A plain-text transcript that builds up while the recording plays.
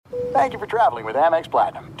Thank you for traveling with Amex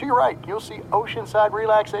Platinum. To your right, you'll see oceanside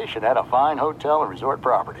relaxation at a fine hotel and resort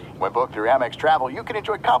property. When booked through Amex Travel, you can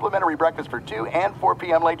enjoy complimentary breakfast for 2 and 4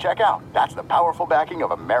 p.m. late checkout. That's the powerful backing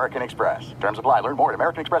of American Express. Terms apply. Learn more at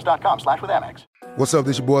americanexpress.com/withAmex. What's up?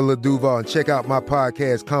 This your boy Lil Duval, and check out my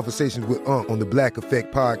podcast, Conversations with Unc, on the Black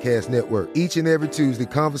Effect Podcast Network. Each and every Tuesday,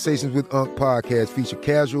 Conversations with Unc podcast feature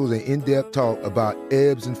casual and in-depth talk about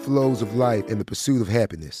ebbs and flows of life and the pursuit of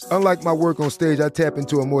happiness. Unlike my work on stage, I tap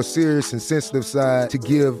into a more serious and sensitive side to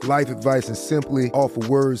give life advice and simply offer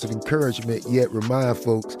words of encouragement, yet remind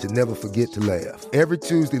folks to never forget to laugh. Every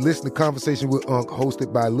Tuesday, listen to Conversations with Unc,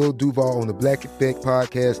 hosted by Lil Duval on the Black Effect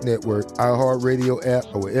Podcast Network, iHeartRadio app,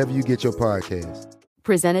 or wherever you get your podcasts.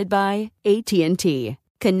 Presented by AT&T.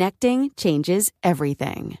 Connecting changes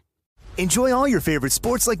everything. Enjoy all your favorite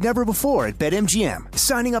sports like never before at BetMGM.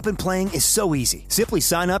 Signing up and playing is so easy. Simply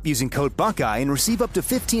sign up using code Buckeye and receive up to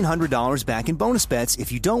 $1,500 back in bonus bets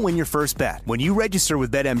if you don't win your first bet. When you register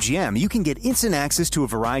with BetMGM, you can get instant access to a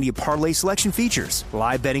variety of parlay selection features,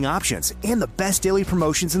 live betting options, and the best daily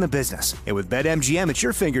promotions in the business. And with BetMGM at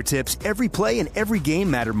your fingertips, every play and every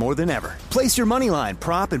game matter more than ever. Place your moneyline,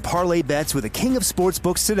 prop, and parlay bets with the king of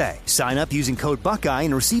sportsbooks today. Sign up using code Buckeye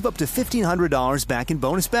and receive up to $1,500 back in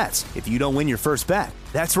bonus bets if you don't win your first bet.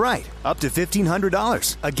 That's right, up to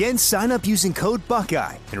 $1,500. Again, sign up using code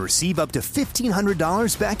Buckeye and receive up to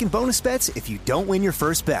 $1,500 back in bonus bets if you don't win your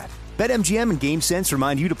first bet. BetMGM and GameSense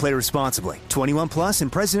remind you to play responsibly. 21 plus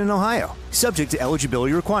and present in Ohio. Subject to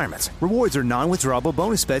eligibility requirements. Rewards are non-withdrawable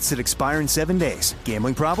bonus bets that expire in 7 days.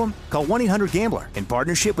 Gambling problem? Call 1-800-GAMBLER in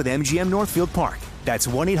partnership with MGM Northfield Park. That's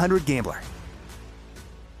 1-800-GAMBLER.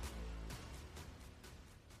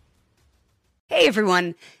 Hey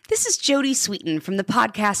everyone, this is Jody Sweeten from the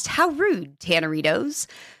podcast How Rude, Tanneritos.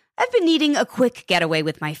 I've been needing a quick getaway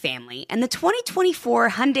with my family, and the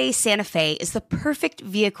 2024 Hyundai Santa Fe is the perfect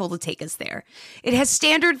vehicle to take us there. It has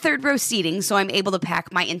standard third-row seating, so I'm able to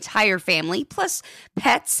pack my entire family, plus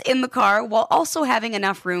pets, in the car, while also having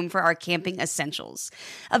enough room for our camping essentials.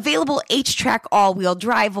 Available H-Track all-wheel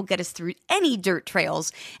drive will get us through any dirt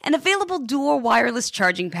trails, and available dual wireless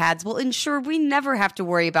charging pads will ensure we never have to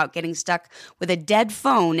worry about getting stuck with a dead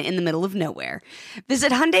phone in the middle of nowhere.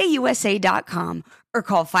 Visit HyundaiUSA.com or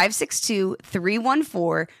call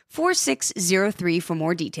 562-314-4603 for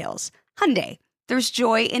more details. Hyundai, there's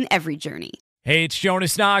joy in every journey. Hey, it's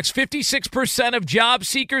Jonas Knox. 56% of job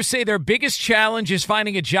seekers say their biggest challenge is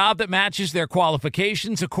finding a job that matches their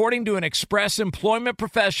qualifications, according to an Express Employment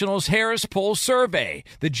Professionals Harris Poll survey.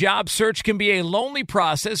 The job search can be a lonely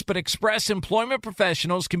process, but Express Employment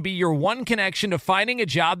Professionals can be your one connection to finding a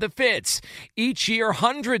job that fits. Each year,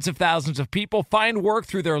 hundreds of thousands of people find work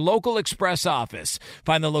through their local Express office.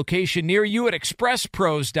 Find the location near you at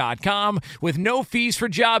expresspros.com. With no fees for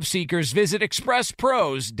job seekers, visit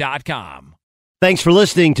expresspros.com. Thanks for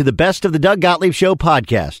listening to the Best of the Doug Gottlieb Show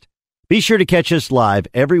podcast. Be sure to catch us live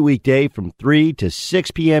every weekday from 3 to 6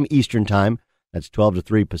 p.m. Eastern Time, that's 12 to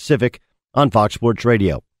 3 Pacific, on Fox Sports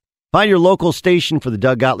Radio. Find your local station for the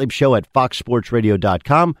Doug Gottlieb Show at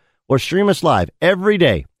foxsportsradio.com or stream us live every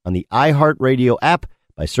day on the iHeartRadio app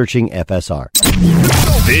by searching FSR.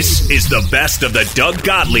 This is the Best of the Doug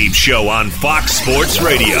Gottlieb Show on Fox Sports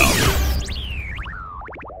Radio.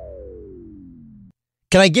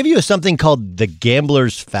 Can I give you something called the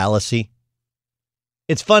gambler's fallacy?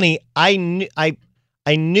 It's funny. I knew.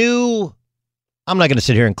 I'm not going to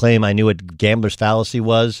sit here and claim I knew what gambler's fallacy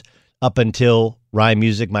was up until Ryan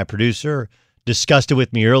Music, my producer, discussed it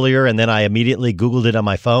with me earlier, and then I immediately Googled it on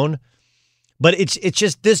my phone. But it's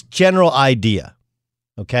just this general idea,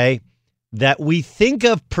 okay, that we think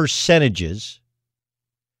of percentages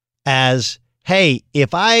as, hey,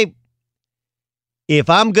 if I'm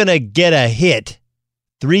going to get a hit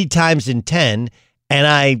 3 times in 10, and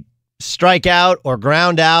I strike out or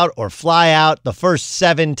ground out or fly out the first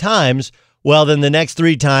 7 times, well, then the next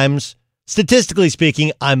 3 times, statistically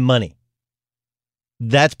speaking, I'm money.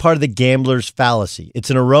 That's part of the gambler's fallacy.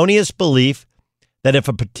 It's an erroneous belief that if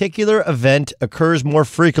a particular event occurs more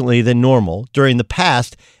frequently than normal during the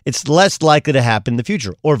past, it's less likely to happen in the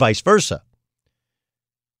future, or vice versa.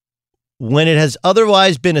 When it has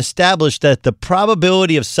otherwise been established that the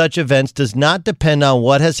probability of such events does not depend on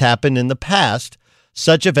what has happened in the past,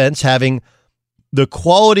 such events having the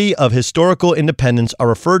quality of historical independence are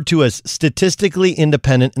referred to as statistically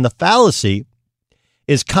independent, and the fallacy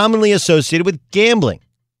is commonly associated with gambling,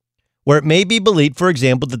 where it may be believed, for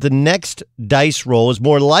example, that the next dice roll is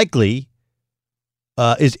more likely,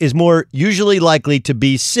 is more usually likely to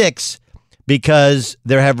be 6 because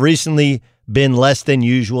there have recently been less than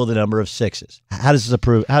usual the number of 6s. How does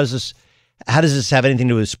this have anything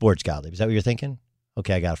to do with sports, Gottlieb? Is that what you're thinking?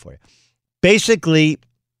 Okay, I got it for you. Basically,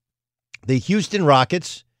 the Houston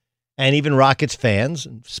Rockets and even Rockets fans,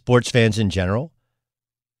 sports fans in general,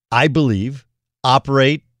 I believe,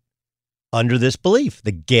 operate under this belief,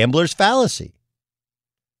 the gambler's fallacy.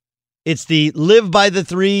 It's the live by the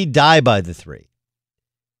three, die by the three.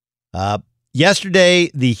 Yesterday,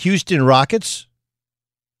 the Houston Rockets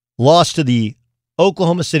lost to the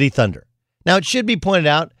Oklahoma City Thunder. Now, it should be pointed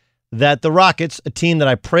out that the Rockets, a team that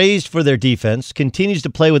I praised for their defense, continues to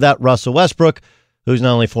play without Russell Westbrook, who's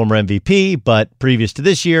not only former MVP, but previous to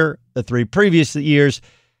this year, the 3 previous years,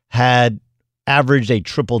 had averaged a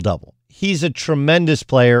triple-double. He's a tremendous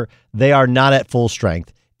player. They are not at full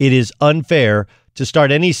strength. It is unfair to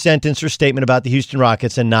start any sentence or statement about the Houston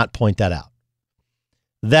Rockets and not point that out.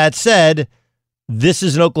 That said, this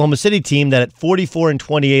is an Oklahoma City team that at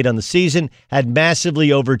 44-28 on the season had massively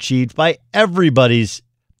overachieved by everybody's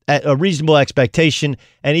a reasonable expectation.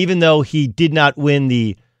 And even though he did not win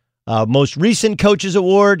the most recent Coaches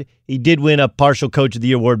Award, he did win a partial Coach of the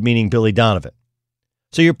Year award, meaning Billy Donovan.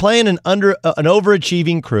 So you're playing an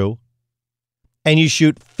overachieving crew, and you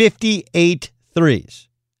shoot 58 threes.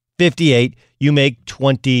 58, you make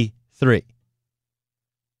 23.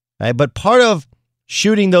 Right? But part of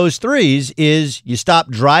shooting those threes is you stop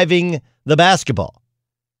driving the basketball.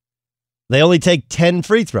 They only take 10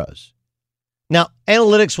 free throws. Now,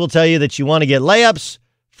 analytics will tell you that you want to get layups,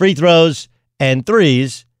 free throws, and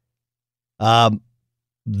threes.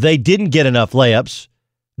 They didn't get enough layups.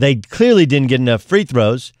 They clearly didn't get enough free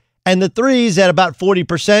throws. And the threes at about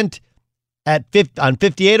 40% on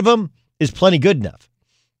 58 of them is plenty good enough.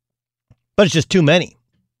 But it's just too many.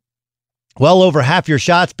 Well over half your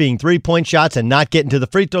shots being three-point shots and not getting to the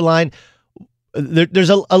free throw line. There's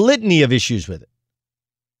a litany of issues with it.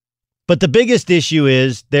 But the biggest issue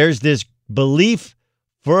is there's this belief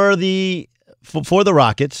for the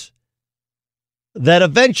Rockets that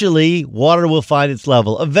eventually water will find its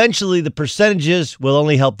level. Eventually the percentages will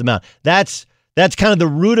only help them out. That's kind of the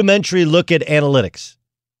rudimentary look at analytics.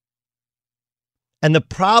 And the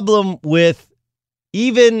problem with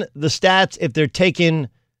even the stats, if they're taken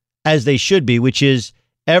as they should be, which is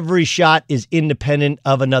every shot is independent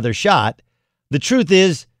of another shot, the truth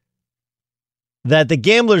is that the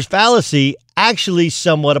gambler's fallacy actually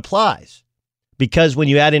somewhat applies. Because when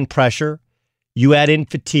you add in pressure, you add in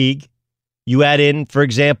fatigue, you add in, for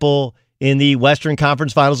example, in the Western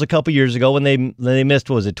Conference Finals a couple years ago when they missed,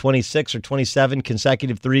 what was it, 26 or 27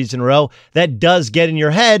 consecutive threes in a row, that does get in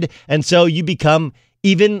your head, and so you become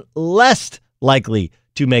even less likely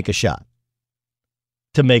to make a shot,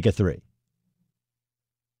 to make a three.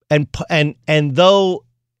 And though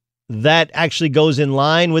that actually goes in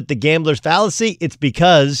line with the gambler's fallacy, it's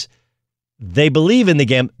because they believe in the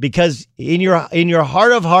game, because in your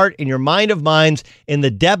heart of heart, in your mind of minds, in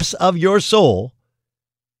the depths of your soul,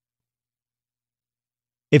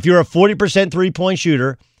 if you're a 40% three-point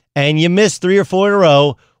shooter and you miss 3 or 4 in a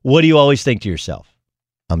row, what do you always think to yourself?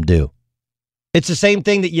 I'm due. It's the same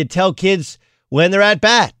thing that you tell kids when they're at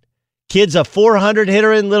bat. Kid's a 400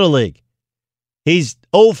 hitter in Little League. He's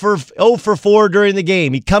 0 for 4 during the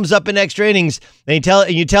game. He comes up in extra innings and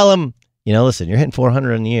you tell him, listen, you're hitting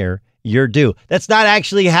 400 in the year. You're due. That's not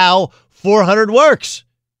actually how 400 works.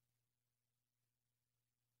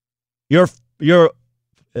 You're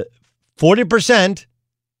 40%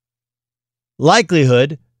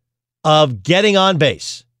 likelihood of getting on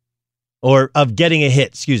base, or of getting a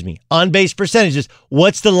hit, on base percentages.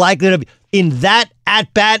 What's the likelihood of in that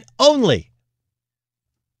at bat only?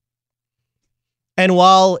 And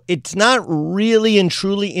while it's not really and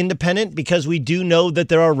truly independent, because we do know that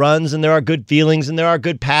there are runs and there are good feelings and there are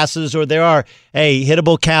good passes, or there are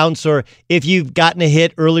hittable counts, or if you've gotten a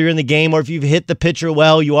hit earlier in the game, or if you've hit the pitcher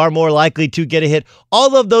well, you are more likely to get a hit.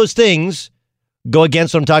 All of those things go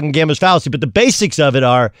against what I'm talking gambler's fallacy. But the basics of it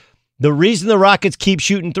are, the reason the Rockets keep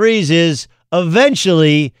shooting threes is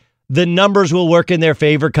eventually the numbers will work in their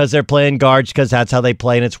favor because they're playing guards, because that's how they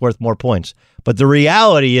play and it's worth more points. But the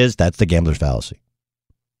reality is that's the gambler's fallacy.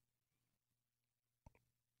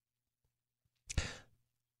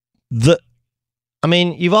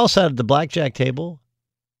 You've all sat at the blackjack table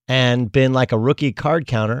and been like a rookie card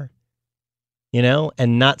counter,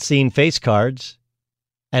 and not seen face cards,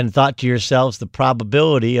 and thought to yourselves the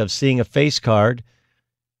probability of seeing a face card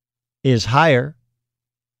is higher.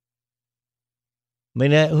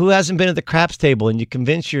 Who hasn't been at the craps table and you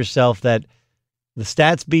convince yourself that the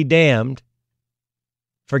stats be damned,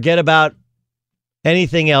 forget about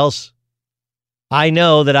anything else. I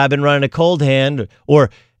know that I've been running a cold hand,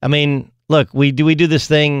 look, we do this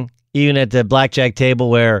thing even at the blackjack table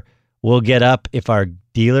where will get up if our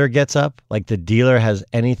dealer gets up. Like the dealer has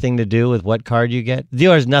anything to do with what card you get. The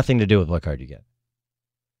dealer has nothing to do with what card you get.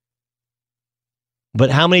 But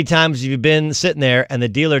how many times have you been sitting there and the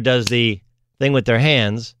dealer does the thing with their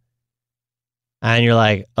hands and you're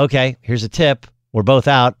like, okay, here's a tip. We're both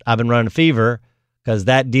out. I've been running a fever because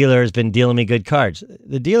that dealer has been dealing me good cards.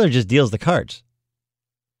 The dealer just deals the cards.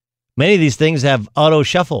 Many of these things have auto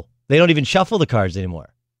shuffle. They don't even shuffle the cards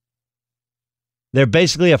anymore. They're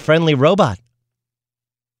basically a friendly robot.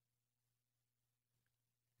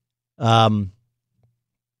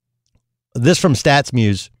 This from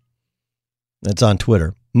StatsMuse. That's on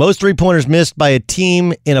Twitter. Most three-pointers missed by a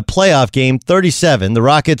team in a playoff game, 37. The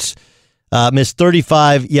Rockets missed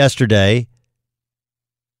 35 yesterday.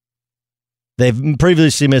 They've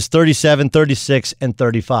previously missed 37, 36, and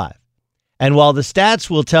 35. And while the stats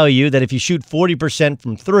will tell you that if you shoot 40%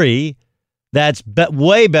 from three, that's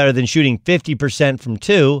way better than shooting 50% from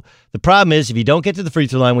two, the problem is if you don't get to the free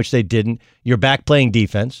throw line, which they didn't, you're back playing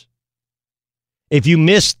defense. If you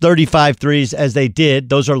miss 35 threes as they did,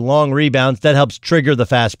 those are long rebounds. That helps trigger the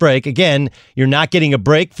fast break. Again, you're not getting a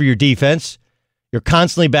break for your defense. You're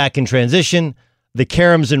constantly back in transition. The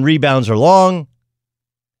caroms and rebounds are long.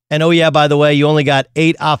 And oh yeah, by the way, you only got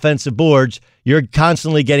 8 offensive boards. You're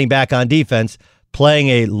constantly getting back on defense, playing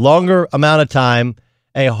a longer amount of time,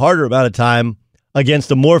 a harder amount of time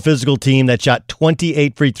against a more physical team that shot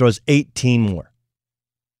 28 free throws, 18 more.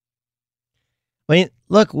 I mean,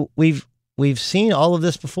 look, we've seen all of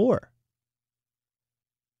this before.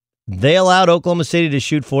 They allowed Oklahoma City to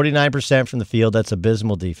shoot 49% from the field. That's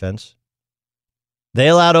abysmal defense. They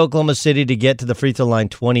allowed Oklahoma City to get to the free throw line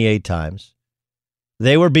 28 times.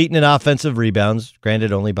 They were beaten in offensive rebounds,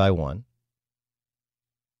 granted only by 1.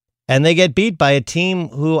 And they get beat by a team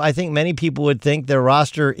who I think many people would think their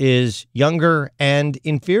roster is younger and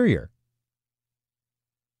inferior.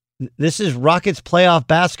 This is Rockets playoff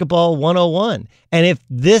basketball 101. And if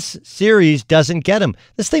this series doesn't get them,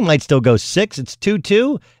 this thing might still go 6. It's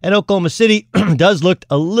 2-2. And Oklahoma City does look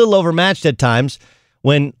a little overmatched at times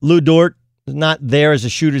when Lou Dort is not there as a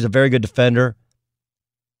shooter. He's a very good defender.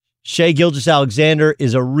 Shai Gilgeous-Alexander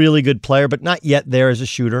is a really good player, but not yet there as a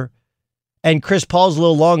shooter. And Chris Paul's a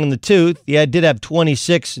little long in the tooth. Yeah, did have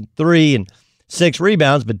 26 and 3 and 6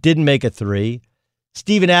 rebounds, but didn't make a 3.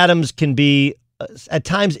 Steven Adams can be at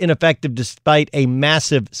times ineffective despite a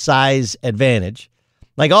massive size advantage.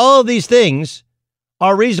 Like all of these things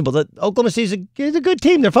are reasonable. The Oklahoma City is a good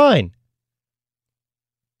team. They're fine.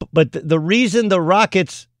 But the reason the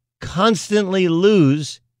Rockets constantly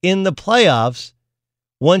lose in the playoffs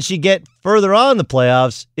once you get further on in the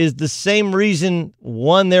playoffs is the same reason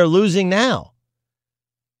one they're losing now.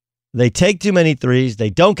 They take too many threes.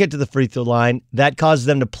 They don't get to the free throw line. That causes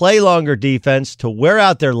them to play longer defense, to wear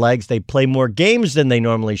out their legs. They play more games than they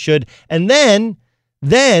normally should. And then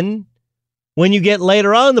when you get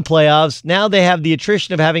later on in the playoffs, now they have the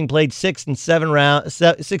attrition of having played 6 and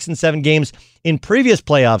 7 games in previous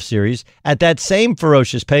playoff series at that same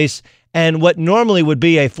ferocious pace. And what normally would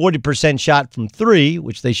be a 40% shot from 3,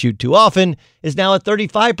 which they shoot too often, is now a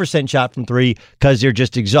 35% shot from 3 because they're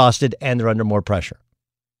just exhausted and they're under more pressure.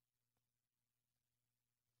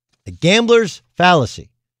 The gambler's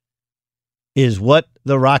fallacy is what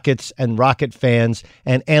the Rockets and Rocket fans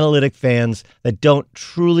and analytic fans that don't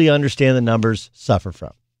truly understand the numbers suffer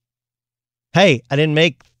from. Hey, I didn't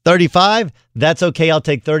make 35. That's okay. I'll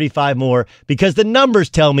take 35 more because the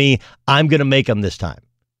numbers tell me I'm going to make them this time.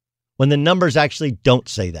 When the numbers actually don't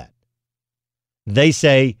say that. They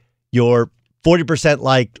say you're 40%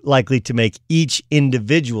 likely to make each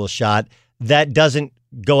individual shot. That doesn't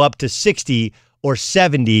go up to 60 or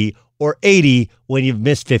 70 or 80 when you've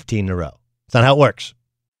missed 15 in a row. That's not how it works.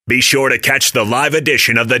 Be sure to catch the live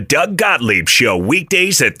edition of the Doug Gottlieb Show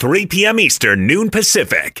weekdays at 3 p.m. Eastern, noon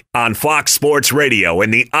Pacific on Fox Sports Radio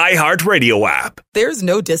and the iHeartRadio app. There's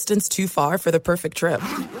no distance too far for the perfect trip.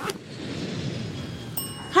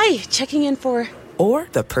 Hi, checking in for... Or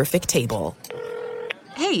the perfect table.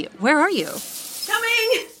 Hey, where are you?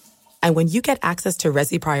 Coming! And when you get access to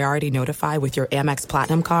Resi Priority Notify with your Amex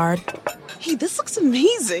Platinum card... Hey, this looks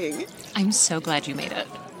amazing. I'm so glad you made it.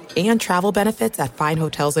 And travel benefits at fine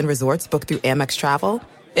hotels and resorts booked through Amex Travel,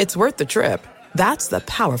 it's worth the trip. That's the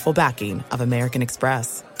powerful backing of American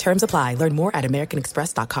Express. Terms apply. Learn more at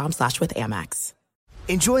americanexpress.com/withAmex.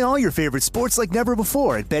 Enjoy all your favorite sports like never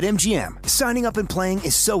before at BetMGM. Signing up and playing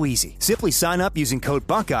is so easy. Simply sign up using code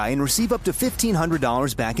Buckeye and receive up to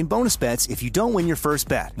 $1,500 back in bonus bets if you don't win your first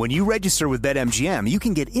bet. When you register with BetMGM, you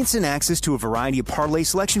can get instant access to a variety of parlay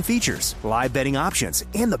selection features, live betting options,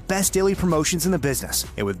 and the best daily promotions in the business.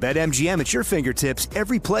 And with BetMGM at your fingertips,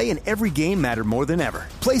 every play and every game matter more than ever.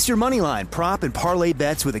 Place your moneyline, prop, and parlay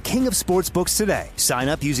bets with the king of sportsbooks today. Sign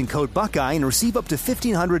up using code Buckeye and receive up to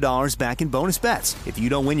 $1,500 back in bonus bets if you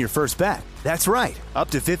don't win your first bet. That's right, up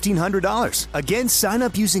to $1,500. Again, sign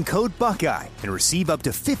up using code Buckeye and receive up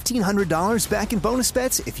to $1,500 back in bonus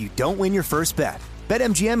bets if you don't win your first bet.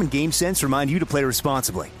 BetMGM and GameSense remind you to play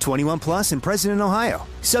responsibly. 21 plus and present in Ohio.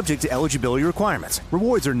 Subject to eligibility requirements.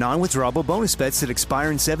 Rewards are non-withdrawable bonus bets that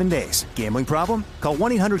expire in 7 days. Gambling problem? Call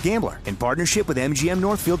 1-800-GAMBLER in partnership with MGM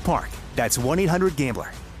Northfield Park. That's 1-800-GAMBLER.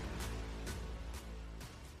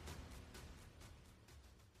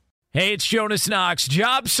 Hey, it's Jonas Knox.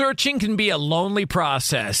 Job searching can be a lonely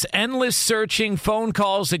process. Endless searching, phone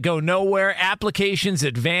calls that go nowhere, applications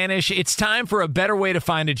that vanish. It's time for a better way to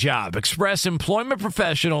find a job. Express Employment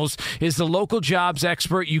Professionals is the local jobs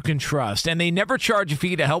expert you can trust, and they never charge a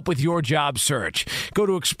fee to help with your job search. Go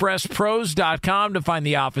to expresspros.com to find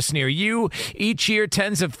the office near you. Each year,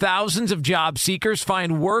 tens of thousands of job seekers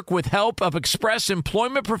find work with help of Express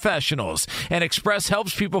Employment Professionals, and Express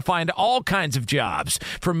helps people find all kinds of jobs,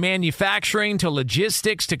 from manufacturing to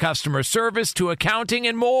logistics to customer service to accounting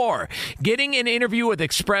and more. Getting an interview with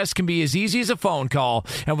Express can be as easy as a phone call,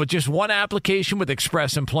 and with just one application with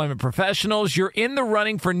Express Employment Professionals, you're in the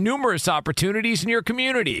running for numerous opportunities in your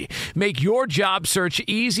community. Make your job search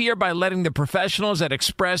easier by letting the professionals at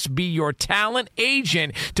Express be your talent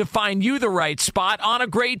agent to find you the right spot on a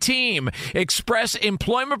great team. Express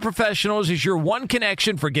Employment Professionals is your one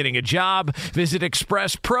connection for getting a job. Visit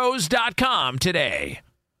expresspros.com today.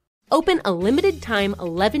 Open a limited-time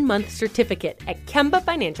 11-month certificate at Kemba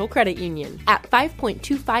Financial Credit Union. At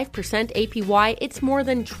 5.25% APY, it's more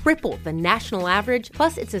than triple the national average,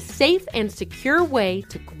 plus it's a safe and secure way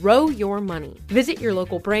to grow your money. Visit your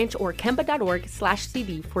local branch or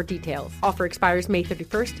kemba.org/CD for details. Offer expires May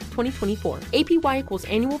 31st, 2024. APY equals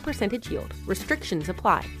annual percentage yield. Restrictions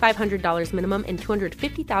apply. $500 minimum and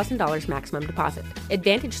 $250,000 maximum deposit.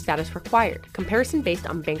 Advantage status required. Comparison based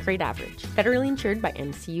on bank rate average. Federally insured by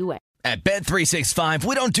NCUA. At Bet365,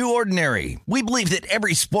 we don't do ordinary. We believe that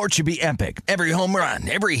every sport should be epic. Every home run,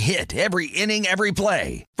 every hit, every inning, every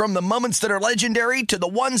play. From the moments that are legendary to the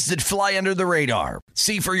ones that fly under the radar.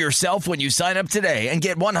 See for yourself when you sign up today and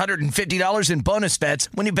get $150 in bonus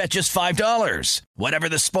bets when you bet just $5. Whatever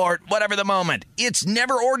the sport, whatever the moment, it's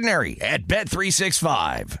never ordinary at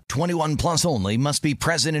Bet365. 21 plus only. Must be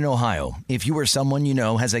present in Ohio. If you or someone you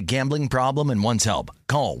know has a gambling problem and wants help,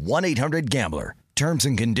 call 1-800-GAMBLER. Terms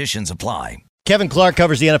and conditions apply. Kevin Clark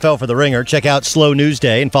covers the NFL for The Ringer. Check out Slow News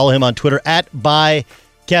Day and follow him on Twitter at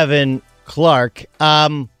 @ByKevinClark.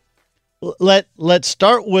 Let's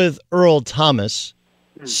start with Earl Thomas.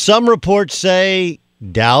 Some reports say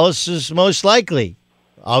Dallas is most likely.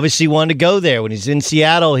 Obviously wanted to go there. When he's in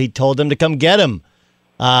Seattle, he told them to come get him.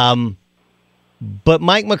 But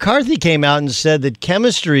Mike McCarthy came out and said that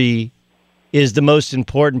chemistry is the most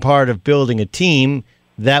important part of building a team.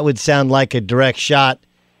 That would sound like a direct shot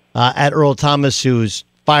at Earl Thomas, whose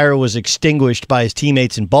fire was extinguished by his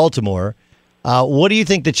teammates in Baltimore. What do you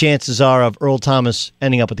think the chances are of Earl Thomas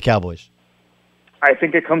ending up with the Cowboys? I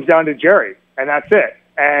think it comes down to Jerry, and that's it.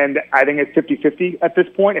 And I think it's 50-50 at this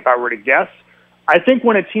point, if I were to guess. I think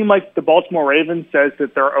when a team like the Baltimore Ravens says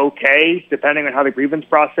that they're okay, depending on how the grievance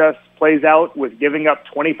process plays out, with giving up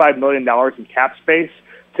 $25 million in cap space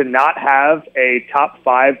to not have a top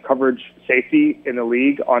 5 coverage safety in the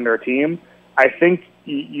league on their team, I think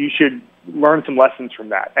you should learn some lessons from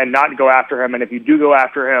that and not go after him. And if you do go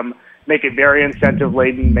after him, make it very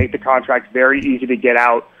incentive-laden, make the contract very easy to get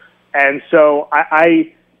out. And so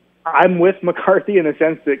I'm with McCarthy in the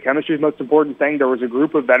sense that chemistry is the most important thing. There was a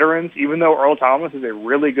group of veterans, even though Earl Thomas is a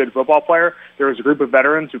really good football player, there was a group of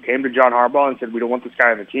veterans who came to John Harbaugh and said, we don't want this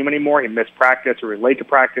guy on the team anymore. He missed practice or was late to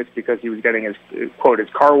practice because he was getting his, quote, his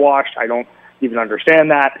car washed. I don't even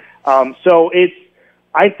understand that.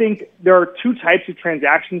 I think there are two types of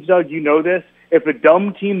transactions, Doug. You know this. If a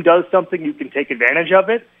dumb team does something, you can take advantage of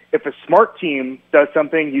it. If a smart team does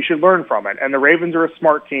something, you should learn from it. And the Ravens are a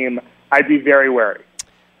smart team. I'd be very wary.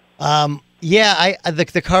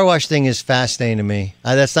 The car wash thing is fascinating to me.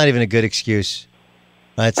 That's not even a good excuse.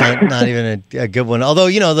 It's not even a good one. Although,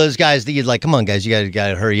 you know, those guys that you'd like, come on, guys, you got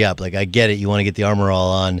to hurry up. Like, I get it. You want to get the armor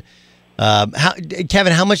all on.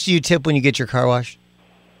 Kevin, how much do you tip when you get your car washed?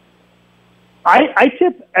 I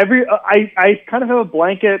tip I kind of have a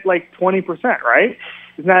blanket, like 20%, right?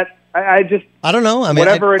 Isn't that? I don't know. I mean,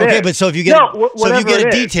 whatever it is. Okay, but so if you get a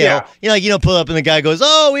detail, you pull up and the guy goes,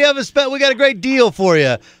 "Oh, we got a great deal for you.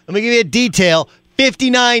 Let me give you a detail,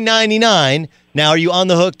 $59.99." Now, are you on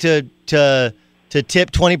the hook to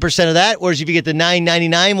tip 20% of that, or if you get the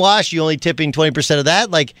 $9.99 wash, you only tipping 20% of that?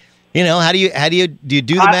 Like, how do you do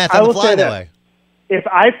the math on the fly that way? If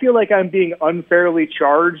I feel like I'm being unfairly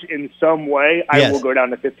charged in some way, I will go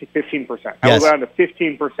down to 15%. I will go down to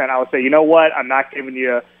 15%. I will say, you know what? I'm not giving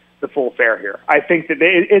you the full fare here. I think that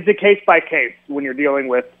it's a case by case when you're dealing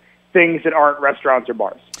with things that aren't restaurants or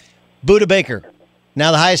bars. Budda Baker,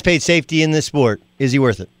 now the highest paid safety in this sport. Is he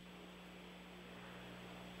worth it?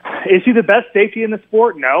 Is he the best safety in the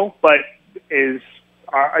sport? No, but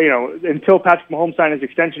until Patrick Mahomes signed his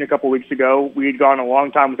extension a couple weeks ago, we'd gone a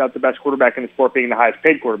long time without the best quarterback in the sport being the highest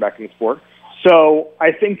paid quarterback in the sport. So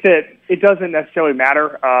I think that it doesn't necessarily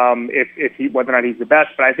matter whether or not he's the best,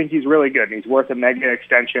 but I think he's really good, and he's worth a mega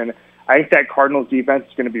extension. I think that Cardinals defense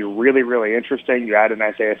is going to be really, really interesting. You add an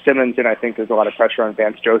Isaiah Simmons, and I think there's a lot of pressure on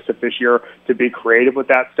Vance Joseph this year to be creative with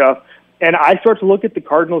that stuff. And I start to look at the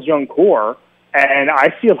Cardinals' young core, and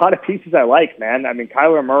I see a lot of pieces I like, man. I mean,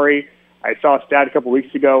 Kyler Murray, I saw a stat a couple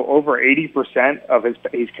weeks ago,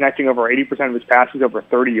 he's connecting over 80% of his passes over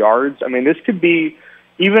 30 yards. I mean, this could be,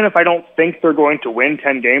 even if I don't think they're going to win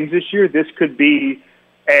 10 games this year, this could be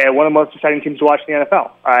one of the most exciting teams to watch in the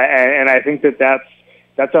NFL. And I think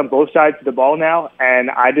that's on both sides of the ball now,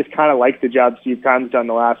 and I just kind of like the job Steve Keim's done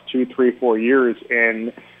the last 2, 3, 4 years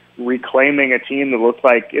in reclaiming a team that looked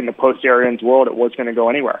like in the post-Arians world it was going to go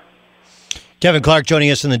anywhere. Kevin Clark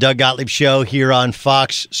joining us on the Doug Gottlieb Show here on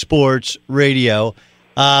Fox Sports Radio.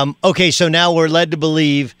 Okay, so now we're led to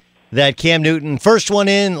believe that Cam Newton, first one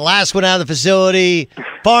in, last one out of the facility,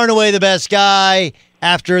 far and away the best guy.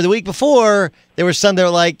 After the week before, there was some that were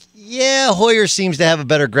like, yeah, Hoyer seems to have a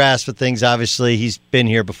better grasp of things. Obviously, he's been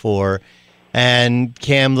here before. And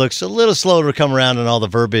Cam looks a little slow to come around on all the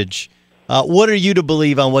verbiage. What are you to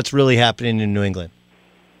believe on what's really happening in New England?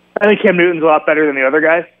 I think Cam Newton's a lot better than the other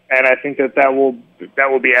guys, and I think that will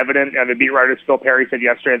be evident. The beat writers, Phil Perry, said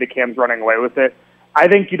yesterday that Cam's running away with it. I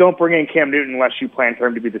think you don't bring in Cam Newton unless you plan for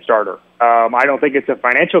him to be the starter. I don't think it's a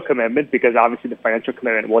financial commitment because obviously the financial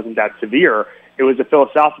commitment wasn't that severe. It was a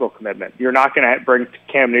philosophical commitment. You're not going to bring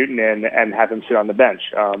Cam Newton in and have him sit on the bench.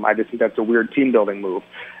 I just think that's a weird team-building move.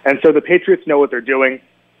 And so the Patriots know what they're doing.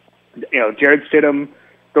 Jared Stidham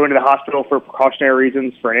going to the hospital for precautionary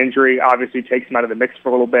reasons for an injury obviously takes him out of the mix for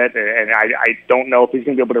a little bit, and I don't know if he's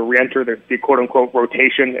going to be able to re-enter the quote-unquote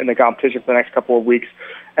rotation in the competition for the next couple of weeks.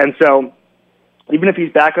 And so even if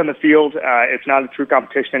he's back on the field, it's not a true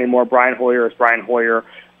competition anymore. Brian Hoyer is Brian Hoyer.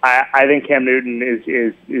 I think Cam Newton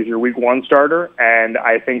is your week one starter, and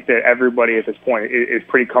I think that everybody at this point is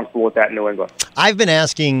pretty comfortable with that in New England. I've been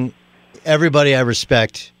asking everybody I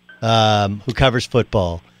respect who covers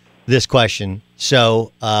football this question.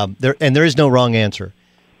 So there is no wrong answer.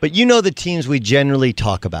 But the teams we generally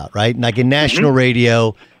talk about, right? Like in national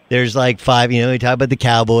radio, there's like 5, we talk about the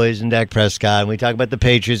Cowboys and Dak Prescott, and we talk about the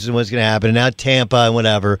Patriots and what's going to happen, and now Tampa and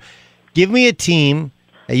whatever. Give me a team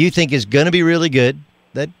that you think is going to be really good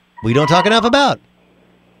that we don't talk enough about.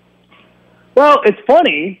 Well, it's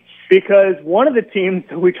funny because one of the teams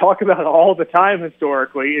that we talk about all the time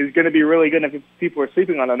historically is going to be really good if people are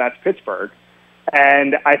sleeping on them, that's Pittsburgh.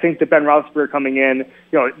 And I think that Ben Roethlisberger coming in,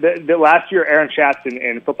 the last year Aaron Schatz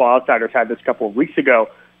and Football Outsiders had this a couple of weeks ago,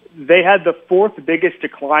 they had the 4th biggest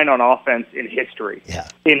decline on offense in history. Yeah.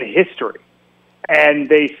 In history. And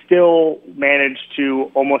they still managed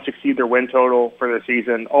to almost exceed their win total for the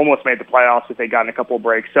season, almost made the playoffs if they'd gotten a couple of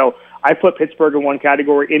breaks. So I put Pittsburgh in one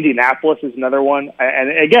category. Indianapolis is another one. And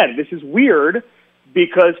again, this is weird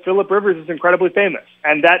because Phillip Rivers is incredibly famous.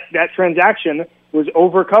 And that transaction was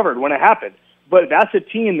overcovered when it happened. But that's a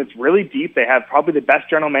team that's really deep. They have probably the best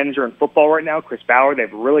general manager in football right now, Chris Bauer. They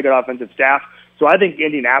have a really good offensive staff. So I think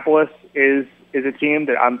Indianapolis is a team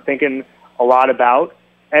that I'm thinking a lot about.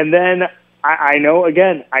 And then I know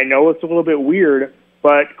it's a little bit weird,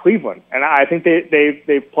 but Cleveland. And I think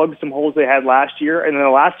they've plugged some holes they had last year. And then the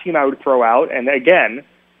last team I would throw out, and again,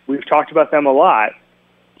 we've talked about them a lot,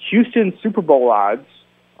 Houston Super Bowl odds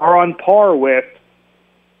are on par with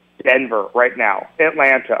Denver right now,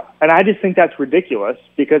 Atlanta. And I just think that's ridiculous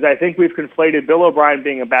because I think we've conflated Bill O'Brien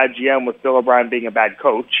being a bad GM with Bill O'Brien being a bad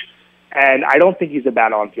coach. And I don't think he's a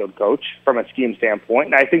bad on-field coach from a scheme standpoint.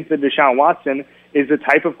 And I think that Deshaun Watson is the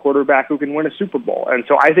type of quarterback who can win a Super Bowl. And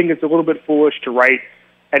so I think it's a little bit foolish to write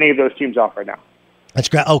any of those teams off right now. That's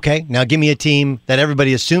great. Okay, now give me a team that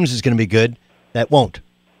everybody assumes is going to be good that won't.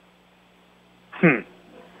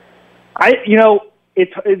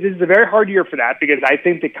 this is a very hard year for that because I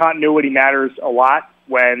think the continuity matters a lot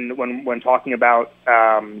when talking about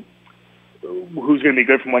who's going to be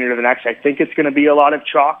good from one year to the next. I think it's going to be a lot of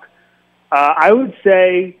chalk. I would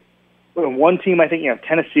say one team, I think,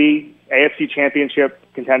 Tennessee, AFC Championship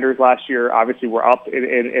contenders last year, obviously were up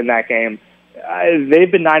in that game.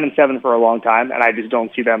 They've been 9-7 for a long time, and I just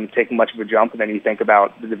don't see them taking much of a jump. And then you think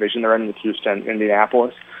about the division they're in with Houston,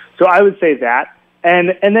 Indianapolis. So I would say that. And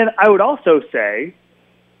then I would also say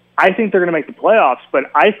I think they're going to make the playoffs, but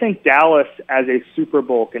I think Dallas as a Super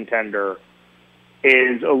Bowl contender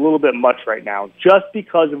is a little bit much right now, just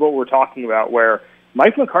because of what we're talking about, where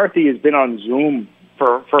Mike McCarthy has been on Zoom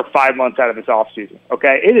for 5 months out of this offseason.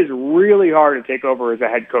 Okay, it is really hard to take over as a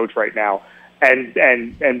head coach right now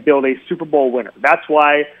and build a Super Bowl winner. That's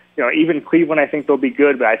why even Cleveland, I think they'll be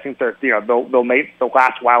good, but I think they'll make the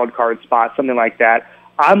last wild card spot, something like that.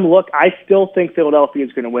 I still think Philadelphia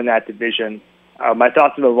is going to win that division. My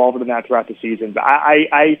thoughts have evolved on that throughout the season, but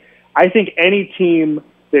I think any team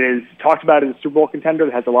that is talked about as a Super Bowl contender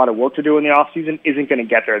that has a lot of work to do in the offseason isn't going to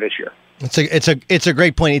get there this year. It's a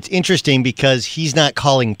great point. It's interesting because he's not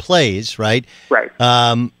calling plays, right? Right.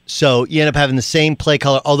 So you end up having the same play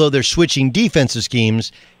caller, although they're switching defensive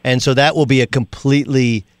schemes, and so that will be a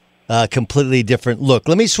completely different look.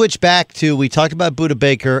 Let me switch back to, we talked about Budda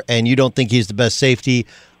Baker, and you don't think he's the best safety.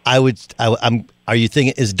 Are you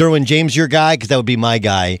thinking, is Derwin James your guy? Because that would be my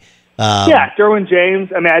guy. Yeah, Derwin James.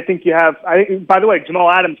 I mean, I think you have. By the way, Jamal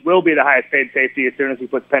Adams will be the highest paid safety as soon as he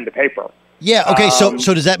puts pen to paper. Yeah. Okay. So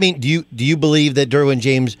does that mean do you believe that Derwin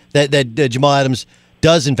James that Jamal Adams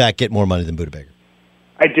does in fact get more money than Budda Baker?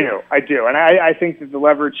 I do, and I think that the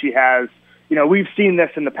leverage he has. We've seen this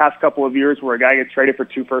in the past couple of years where a guy gets traded for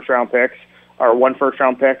 2 first-round picks or 1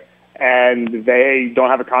 first-round pick, and they don't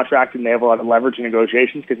have a contract and they have a lot of leverage in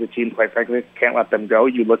negotiations because the team, quite frankly, can't let them go.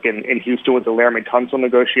 You look in Houston with the Laramie Tunsil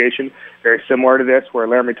negotiation, very similar to this, where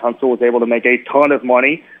Laramie Tunsil was able to make a ton of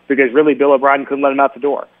money because really Bill O'Brien couldn't let him out the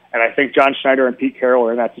door. And I think John Schneider and Pete Carroll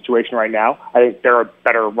are in that situation right now. I think they're a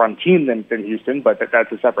better run team than Houston, but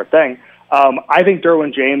that's a separate thing. I think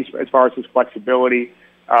Derwin James, as far as his flexibility,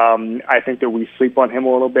 I think that we sleep on him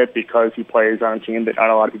a little bit because he plays on a team that not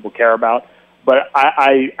a lot of people care about. But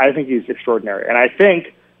I think he's extraordinary. And I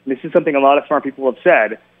think, this is something a lot of smart people have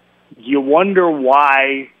said, you wonder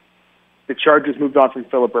why the Chargers moved on from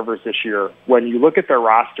Phillip Rivers this year when you look at their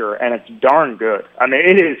roster, and it's darn good. I mean,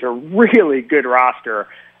 it is a really good roster.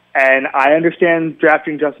 And I understand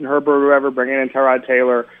drafting Justin Herbert or whoever, bringing in Tyrod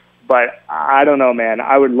Taylor, but I don't know, man.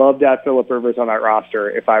 I would love to have Phillip Rivers on that roster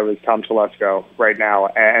if I was Tom Telesco right now.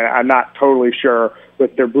 And I'm not totally sure,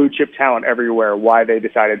 with their blue-chip talent everywhere, why they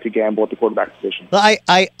decided to gamble at the quarterback position. Well,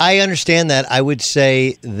 I understand that. I would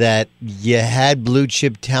say that you had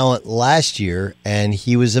blue-chip talent last year, and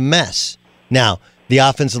he was a mess. Now, the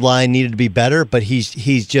offensive line needed to be better, but he's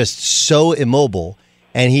just so immobile,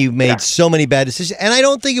 and he made so many bad decisions. And I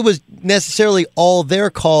don't think it was necessarily all their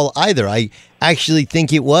call either. I actually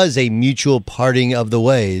think it was a mutual parting of the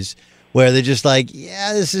ways where they're just like,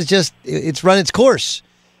 yeah, this is just, it's run its course.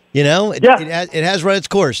 It has run its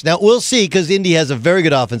course. Now, we'll see, because Indy has a very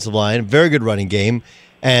good offensive line, a very good running game,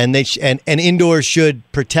 and and indoors should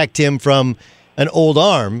protect him from an old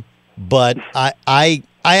arm. But I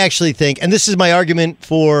actually think, and this is my argument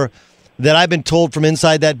for that I've been told from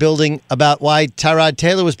inside that building about why Tyrod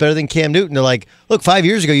Taylor was better than Cam Newton. They're like, look, 5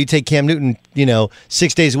 years ago, you take Cam Newton,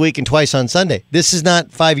 6 days a week and twice on Sunday. This is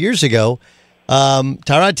not 5 years ago.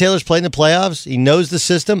 Tyrod Taylor's played in the playoffs. He knows the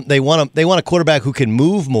system. They want a quarterback who can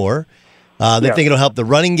move more. They think it'll help the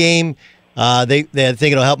running game. They think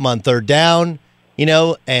it'll help him on third down,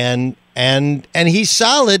 and he's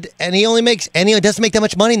solid, and he doesn't make that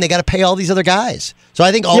much money, and they got to pay all these other guys. So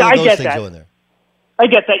I think all of those things go in there. I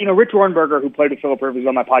get that. Rich Warrenberger, who played with Phillip Rivers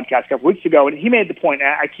on my podcast a couple weeks ago, and he made the point, and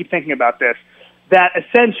I keep thinking about this, that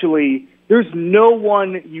essentially there's no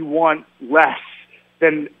one you want less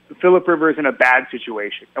than Phillip Rivers in a bad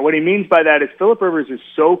situation. And what he means by that is Phillip Rivers is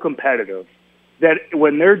so competitive that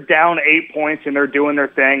when they're down 8 points and they're doing their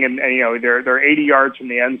thing and they're 80 yards from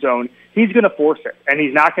the end zone, he's going to force it. And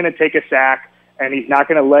he's not going to take a sack, and he's not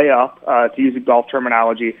going to lay up, to use golf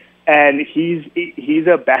terminology. And he's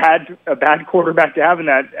a bad quarterback to have in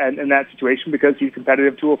that situation because he's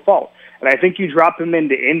competitive to a fault. And I think you drop him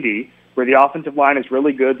into Indy, where the offensive line is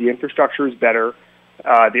really good, the infrastructure is better,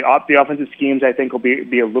 the offensive schemes I think will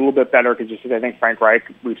be a little bit better because just as I think Frank Reich,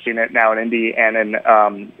 we've seen it now in Indy and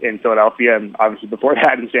in Philadelphia and obviously before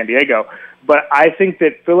that in San Diego. But I think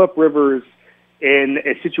that Phillip Rivers, in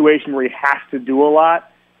a situation where he has to do a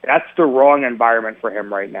lot, That's the wrong environment for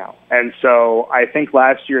him right now. And so I think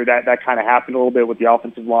last year that kind of happened a little bit with the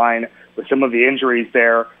offensive line, with some of the injuries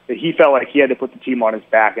there, that he felt like he had to put the team on his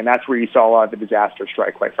back, and that's where you saw a lot of the disaster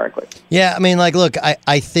strike, quite frankly. Yeah, I mean, like, look,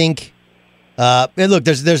 I think, look,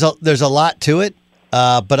 there's a lot to it,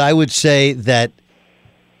 but I would say that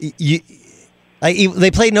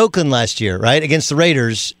they played in Oakland last year, right, against the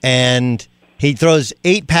Raiders, and he throws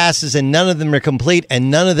 8 passes, and none of them are complete, and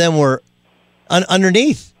none of them were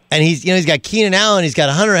underneath. And he's got Keenan Allen, he's got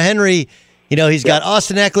Hunter Henry, he's got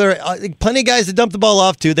Austin Eckler, plenty of guys to dump the ball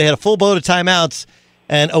off to. They had a full boat of timeouts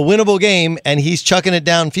and a winnable game, and he's chucking it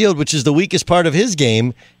downfield, which is the weakest part of his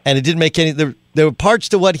game. And it didn't make any. There were parts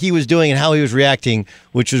to what he was doing and how he was reacting,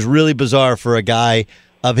 which was really bizarre for a guy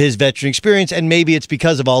of his veteran experience. And maybe it's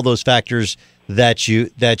because of all those factors that you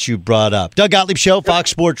brought up. Doug Gottlieb Show, Fox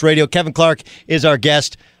Sports Radio. Kevin Clark is our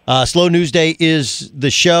guest. Slow News Day is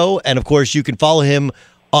the show, and of course you can follow him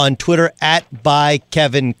on Twitter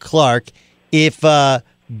 @ByKevinClark. If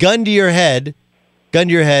gun to your head,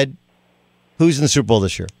 who's in the Super Bowl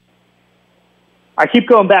this year? I keep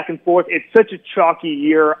going back and forth. It's such a chalky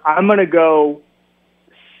year. I'm going to go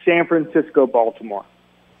San Francisco, Baltimore.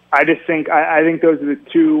 I just think I think those are the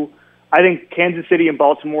two. I think Kansas City and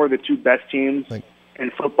Baltimore are the two best teams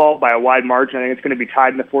in football by a wide margin. I think it's going to be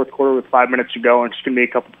tied in the fourth quarter with 5 minutes to go, and it's just going to be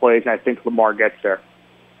a couple plays, and I think Lamar gets there.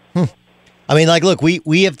 I mean, like, look,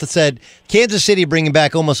 we have said Kansas City bringing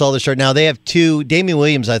back almost all their start. Now they have 2. Damian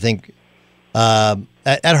Williams, I think, that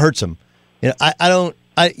hurts them.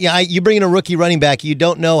 You bring in a rookie running back, you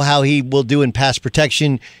don't know how he will do in pass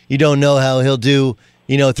protection. You don't know how he'll do,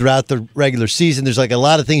 throughout the regular season. There's like a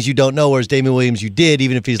lot of things you don't know. Whereas Damian Williams, you did,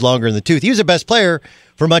 even if he's longer in the tooth. He was the best player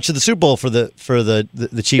for much of the Super Bowl for the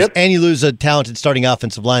Chiefs, and you lose a talented starting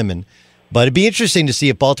offensive lineman. But it'd be interesting to see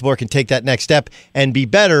if Baltimore can take that next step and be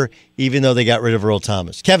better, even though they got rid of Earl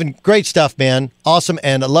Thomas. Kevin, great stuff, man. Awesome,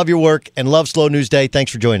 and I love your work and love Slow News Day. Thanks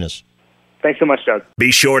for joining us. Thanks so much, Doug.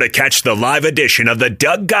 Be sure to catch the live edition of the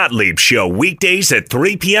Doug Gottlieb Show weekdays at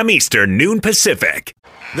 3 p.m. Eastern, noon Pacific.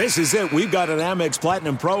 This is it. We've got an Amex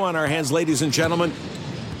Platinum Pro on our hands, ladies and gentlemen.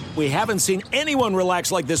 We haven't seen anyone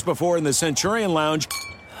relax like this before in the Centurion Lounge.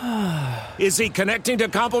 Is he connecting to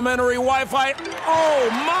complimentary Wi-Fi? Oh,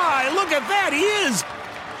 my! Look at that! He is!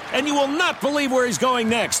 And you will not believe where he's going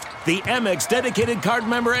next. The Amex dedicated card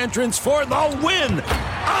member entrance for the win!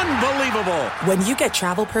 Unbelievable! When you get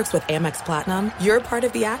travel perks with Amex Platinum, you're part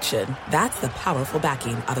of the action. That's the powerful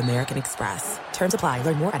backing of American Express. Terms apply.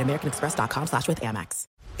 Learn more at americanexpress.com/withAmex.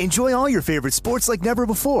 Enjoy all your favorite sports like never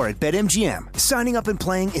before at BetMGM. Signing up and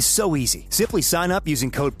playing is so easy. Simply sign up using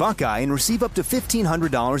code Buckeye and receive up to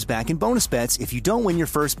 $1,500 back in bonus bets if you don't win your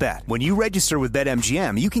first bet. When you register with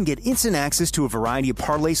BetMGM, you can get instant access to a variety of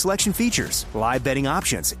parlay selection features, live betting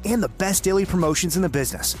options, and the best daily promotions in the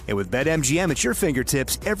business. And with BetMGM at your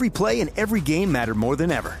fingertips, every play and every game matter more than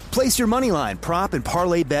ever. Place your moneyline, prop, and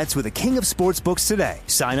parlay bets with the king of sportsbooks today.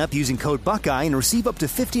 Sign up using code Buckeye and receive up to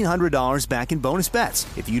 $1,500 back in bonus bets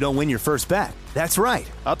if you don't win your first bet. That's right,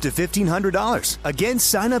 up to $1,500. Again,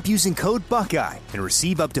 sign up using code Buckeye and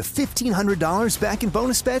receive up to $1,500 back in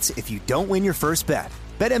bonus bets if you don't win your first bet.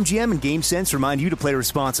 BetMGM and GameSense remind you to play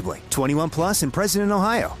responsibly. 21 plus and present in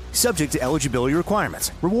Ohio. Subject to eligibility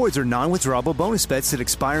requirements. Rewards are non-withdrawable bonus bets that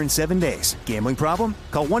expire in 7 days. Gambling problem?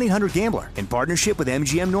 Call 1-800-GAMBLER in partnership with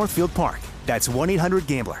MGM Northfield Park. That's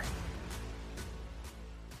 1-800-GAMBLER.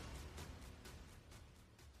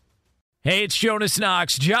 Hey, it's Jonas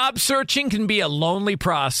Knox. Job searching can be a lonely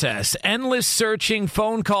process. Endless searching,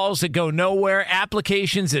 phone calls that go nowhere,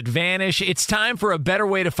 applications that vanish. It's time for a better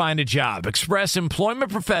way to find a job. Express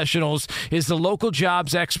Employment Professionals is the local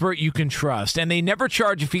jobs expert you can trust, and they never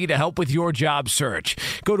charge a fee to help with your job search.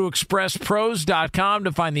 Go to expresspros.com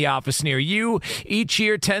to find the office near you. Each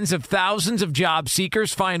year, tens of thousands of job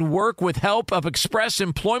seekers find work with help of Express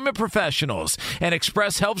Employment Professionals, and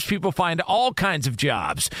Express helps people find all kinds of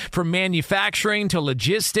jobs, from manufacturing to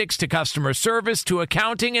logistics to customer service to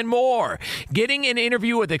accounting and more. Getting an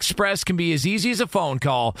interview with Express can be as easy as a phone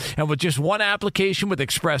call, and with just one application with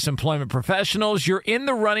Express Employment Professionals, you're in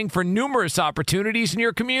the running for numerous opportunities in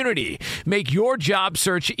your community. Make your job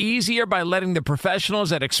search easier by letting the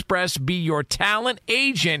professionals at Express be your talent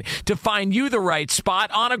agent to find you the right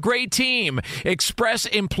spot on a great team. Express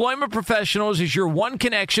Employment Professionals is your one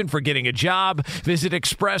connection for getting a job. Visit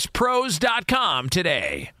expresspros.com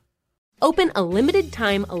today. Open a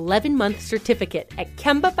limited-time 11-month certificate at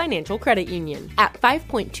Kemba Financial Credit Union. At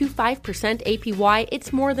 5.25% APY,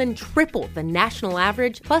 it's more than triple the national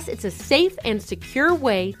average, plus it's a safe and secure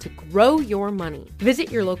way to grow your money.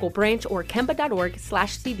 Visit your local branch or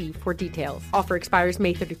kemba.org/cb for details. Offer expires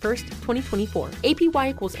May 31st, 2024.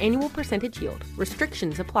 APY equals annual percentage yield.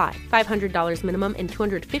 Restrictions apply. $500 minimum and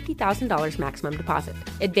 $250,000 maximum deposit.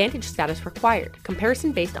 Advantage status required.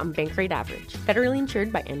 Comparison based on bank rate average. Federally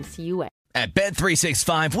insured by NCUA. At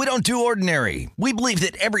Bet365, we don't do ordinary. We believe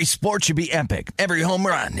that every sport should be epic. Every home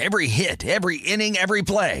run, every hit, every inning, every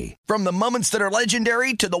play. From the moments that are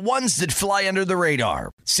legendary to the ones that fly under the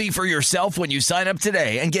radar. See for yourself when you sign up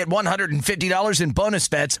today and get $150 in bonus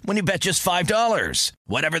bets when you bet just $5.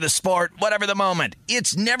 Whatever the sport, whatever the moment,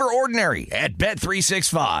 it's never ordinary at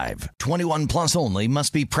Bet365. 21 plus only.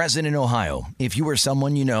 Must be present in Ohio. If you or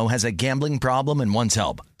someone you know has a gambling problem and wants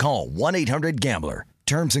help, call 1-800-GAMBLER.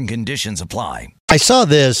 Terms and conditions apply. I saw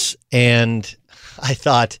this and I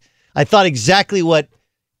thought exactly what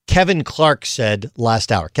Kevin Clark said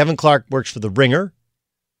last hour. Kevin Clark works for The Ringer,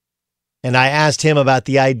 and I asked him about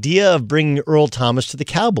the idea of bringing Earl Thomas to the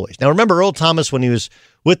Cowboys. Now, remember Earl Thomas when he was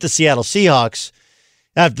with the Seattle Seahawks,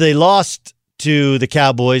 after they lost to the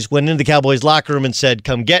Cowboys, went into the Cowboys locker room and said,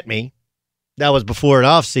 "Come get me." That was before an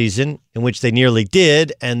offseason in which they nearly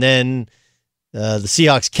did, and then the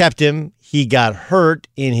Seahawks kept him. He got hurt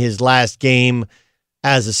in his last game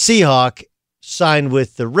as a Seahawk, signed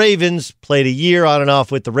with the Ravens, played a year on and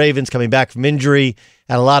off with the Ravens, coming back from injury,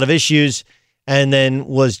 had a lot of issues, and then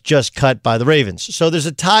was just cut by the Ravens. So there's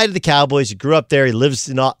a tie to the Cowboys. He grew up there. He lives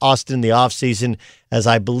in Austin in the offseason, as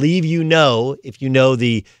I believe you know, if you know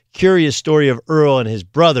the curious story of Earl and his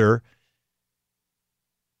brother.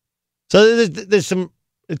 So there's some,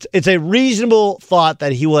 it's a reasonable thought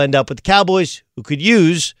that he will end up with the Cowboys, who could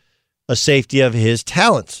use a safety of his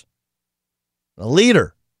talents, a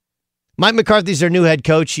leader. Mike McCarthy's their new head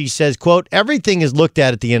coach. He says, quote, "Everything is looked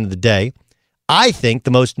at the end of the day. I think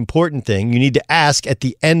the most important thing you need to ask at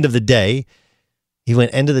the end of the day." He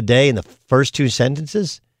went end of the day in the first two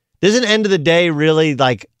sentences. Isn't end of the day really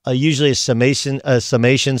like usually a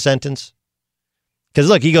summation sentence? Because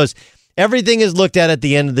look, he goes, "Everything is looked at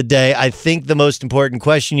the end of the day. I think the most important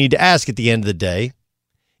question you need to ask at the end of the day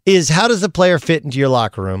is, how does the player fit into your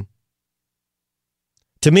locker room?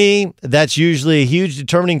 To me, that's usually a huge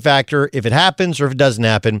determining factor if it happens or if it doesn't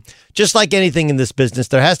happen. Just like anything in this business,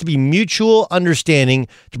 there has to be mutual understanding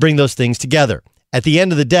to bring those things together. At the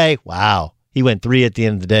end of the day," wow, he went 3 at the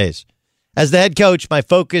end of the days. "As the head coach, my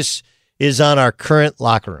focus is on our current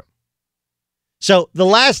locker room." So the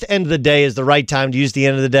last end of the day is the right time to use the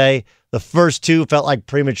end of the day. The first two felt like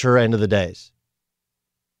premature end of the days.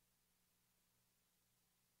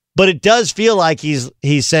 But it does feel like he's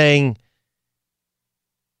saying,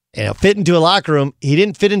 fit into a locker room. He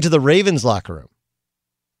didn't fit into the Ravens locker room.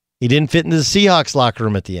 He didn't fit into the Seahawks locker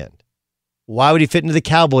room at the end. Why would he fit into the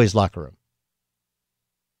Cowboys locker room?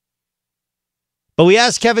 But we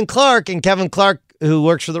asked Kevin Clark, and Kevin Clark, who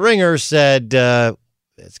works for The Ringer, said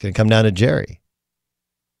it's going to come down to Jerry.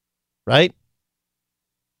 Right?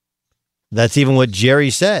 That's even what Jerry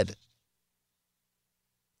said.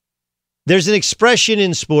 There's an expression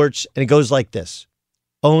in sports, and it goes like this: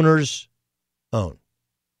 owners own.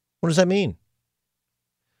 What does that mean?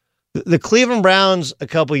 The Cleveland Browns a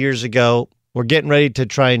couple years ago were getting ready to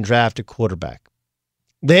try and draft a quarterback.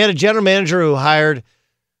 They had a general manager who hired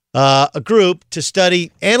a group to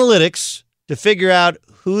study analytics to figure out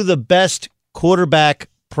who the best quarterback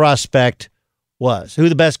prospect was, who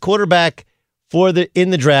the best quarterback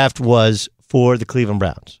in the draft was for the Cleveland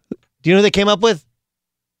Browns. Do you know who they came up with?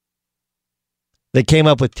 They came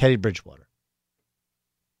up with Teddy Bridgewater.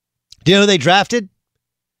 Do you know who they drafted?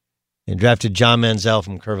 They drafted John Manziel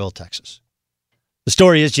from Kerrville, Texas. The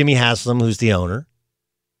story is Jimmy Haslam, who's the owner,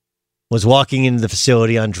 was walking into the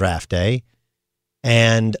facility on draft day,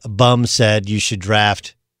 and a bum said you should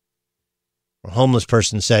draft, or a homeless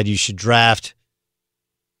person said you should draft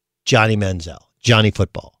Johnny Manziel, Johnny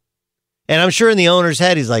Football. And I'm sure in the owner's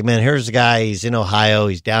head, he's like, man, here's the guy. He's in Ohio.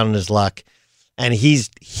 He's down on his luck. And he's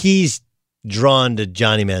drawn to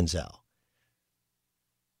Johnny Manziel.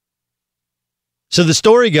 So the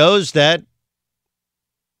story goes that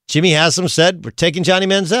Jimmy Haslam said, we're taking Johnny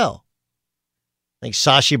Manziel. I think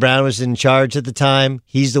Sashi Brown was in charge at the time.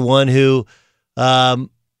 He's the one who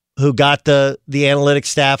got the analytics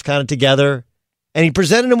staff kind of together. And he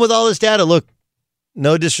presented him with all this data. Look,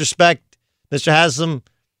 no disrespect, Mr. Haslam,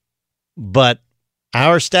 but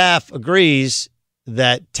our staff agrees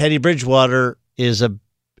that Teddy Bridgewater is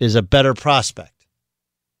a better prospect.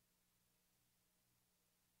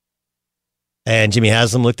 And Jimmy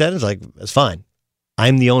Haslam looked at it and was like, that's fine.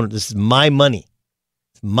 I'm the owner. This is my money.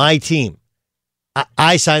 It's my team.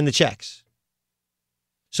 I sign the checks.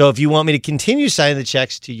 So if you want me to continue signing the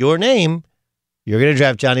checks to your name, you're going to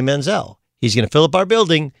draft Johnny Manziel. He's going to fill up our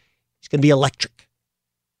building. He's going to be electric.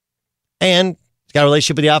 And he's got a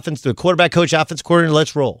relationship with the offense, the quarterback coach, offense coordinator.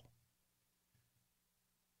 Let's roll.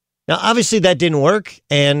 Now, obviously, that didn't work.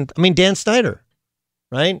 And, I mean, Dan Snyder,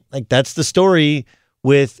 right? Like, that's the story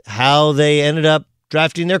with how they ended up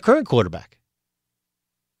drafting their current quarterback.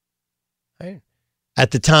 Right?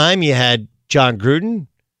 At the time, you had John Gruden.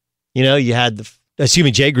 You know, you had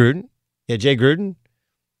Jay Gruden. Yeah, Jay Gruden.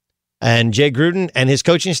 And Jay Gruden and his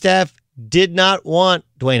coaching staff did not want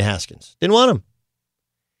Dwayne Haskins. Didn't want him.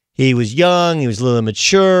 He was young. He was a little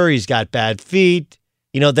immature. He's got bad feet.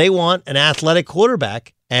 You know, they want an athletic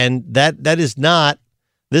quarterback. And that is not,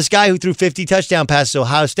 this guy who threw 50 touchdown passes to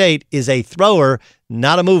Ohio State is a thrower,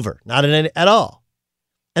 not a mover, not at all.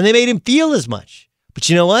 And they made him feel as much. But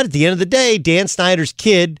you know what? At the end of the day, Dan Snyder's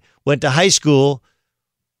kid went to high school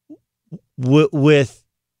with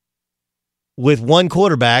one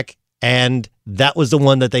quarterback, and that was the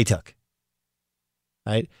one that they took.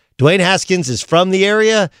 Right? Dwayne Haskins is from the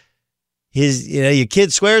area. Your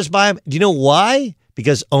kid swears by him. Do you know why?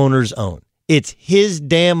 Because owners own. It's his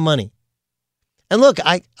damn money. And look,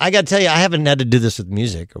 I got to tell you, I haven't had to do this with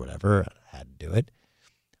music or whatever. I had to do it.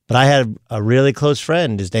 But I had a really close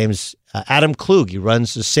friend. His name's Adam Klug. He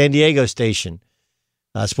runs the San Diego station,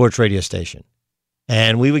 sports radio station.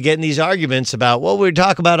 And we would get in these arguments about what we would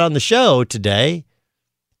talk about on the show today.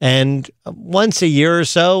 And once a year or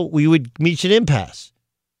so, we would reach an impasse.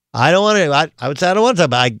 I would say I don't want to talk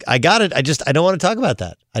about it. I got it. I don't want to talk about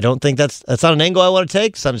that. I don't think that's not an angle I want to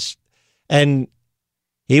take. And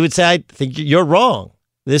he would say, I think you're wrong.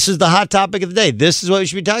 This is the hot topic of the day. This is what we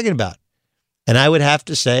should be talking about. And I would have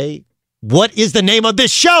to say, what is the name of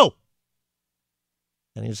this show?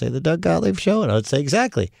 And he would say, The Doug Gottlieb Show. And I would say,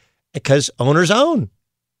 exactly. Because owners own,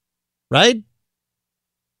 right?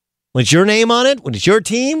 When it's your name on it, when it's your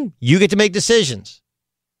team, you get to make decisions.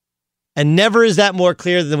 And never is that more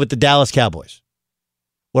clear than with the Dallas Cowboys,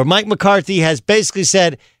 where Mike McCarthy has basically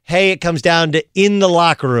said, hey, it comes down to in the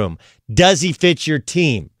locker room. Does he fit your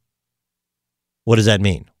team? What does that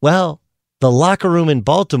mean? Well, the locker room in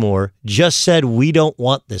Baltimore just said, we don't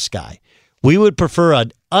want this guy. We would prefer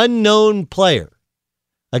an unknown player,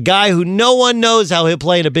 a guy who no one knows how he'll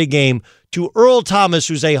play in a big game, to Earl Thomas,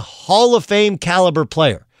 who's a Hall of Fame caliber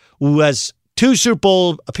player, who has 2 Super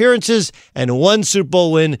Bowl appearances and 1 Super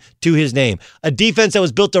Bowl win to his name. A defense that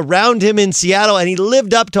was built around him in Seattle, and he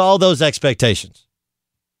lived up to all those expectations.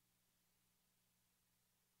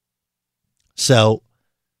 So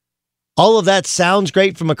all of that sounds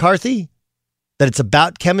great for McCarthy, that it's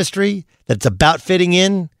about chemistry, that it's about fitting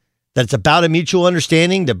in, that it's about a mutual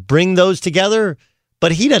understanding to bring those together.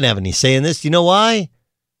 But he doesn't have any say in this. Do you know why?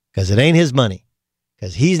 Because it ain't his money.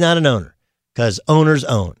 Because he's not an owner. Because owners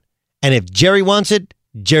own. And if Jerry wants it,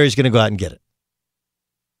 Jerry's going to go out and get it.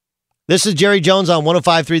 This is Jerry Jones on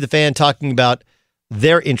 105.3 The Fan talking about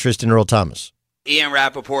their interest in Earl Thomas. Ian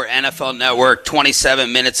Rappaport, NFL Network,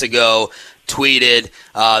 27 minutes ago, tweeted,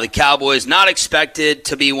 the Cowboys not expected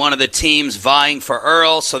to be one of the teams vying for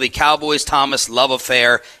Earl, so the Cowboys-Thomas love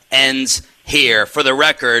affair ends here. For the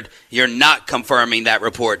record, you're not confirming that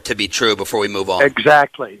report to be true before we move on.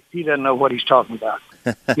 Exactly. He doesn't know what he's talking about.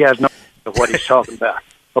 He has no idea what he's talking about.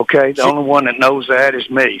 Okay? The only one that knows that is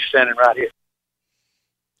me, standing right here.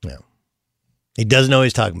 Yeah. He doesn't know what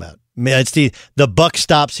he's talking about. It's the buck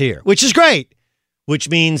stops here, which is great. Which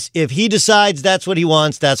means if he decides that's what he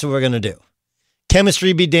wants, that's what we're going to do.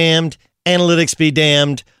 Chemistry be damned. Analytics be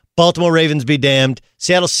damned. Baltimore Ravens be damned.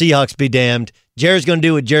 Seattle Seahawks be damned. Jerry's going to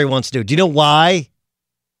do what Jerry wants to do. Do you know why?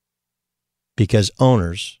 Because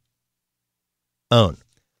owners own.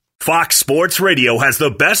 Fox Sports Radio has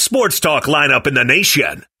the best sports talk lineup in the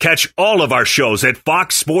nation. Catch all of our shows at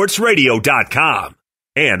foxsportsradio.com.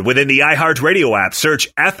 And within the iHeartRadio app,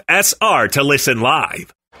 search FSR to listen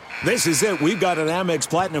live. This is it. We've got an Amex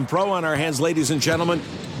Platinum Pro on our hands, ladies and gentlemen.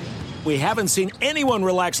 We haven't seen anyone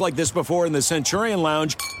relax like this before in the Centurion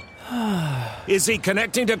Lounge. Is he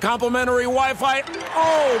connecting to complimentary Wi-Fi?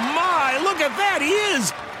 Oh, my! Look at that! He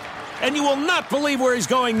is! And you will not believe where he's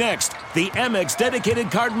going next. The Amex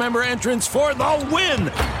dedicated card member entrance for the win!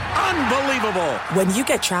 Unbelievable! When you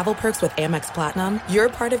get travel perks with Amex Platinum, you're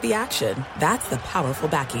part of the action. That's the powerful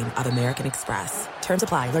backing of American Express. Terms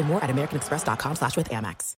apply. Learn more at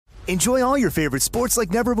americanexpress.com/withAmex. Enjoy all your favorite sports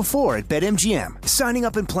like never before at BetMGM. Signing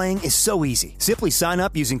up and playing is so easy. Simply sign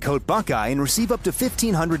up using code Buckeye and receive up to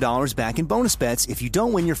 $1,500 back in bonus bets if you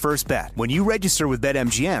don't win your first bet. When you register with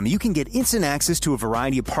BetMGM, you can get instant access to a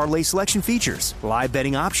variety of parlay selection features, live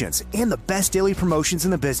betting options, and the best daily promotions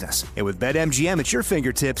in the business. And with BetMGM at your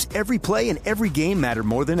fingertips, every play and every game matter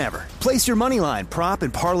more than ever. Place your moneyline, prop,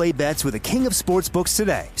 and parlay bets with the king of sportsbooks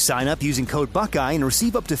today. Sign up using code Buckeye and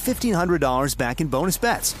receive up to $1,500 back in bonus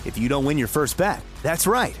bets if you don't win your first bet. That's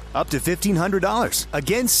right, up to $1,500.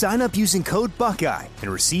 Again, sign up using code Buckeye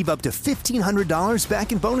and receive up to $1,500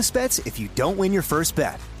 back in bonus bets if you don't win your first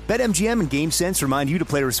bet. BetMGM and GameSense remind you to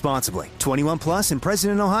play responsibly. 21 plus and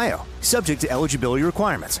present in Ohio. Subject to eligibility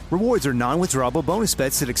requirements. Rewards are non-withdrawable bonus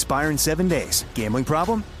bets that expire in 7 days. Gambling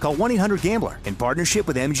problem? Call 1-800-GAMBLER in partnership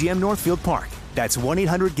with MGM Northfield Park. That's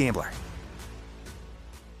 1-800-GAMBLER.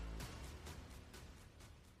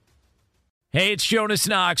 Hey, it's Jonas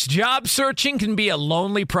Knox. Job searching can be a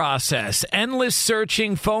lonely process. Endless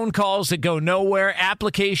searching, phone calls that go nowhere,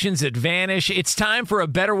 applications that vanish. It's time for a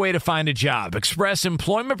better way to find a job. Express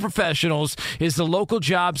Employment Professionals is the local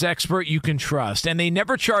jobs expert you can trust, and they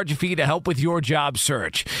never charge a fee to help with your job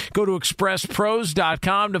search. Go to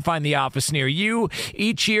expresspros.com to find the office near you.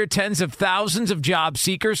 Each year, tens of thousands of job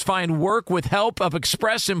seekers find work with help of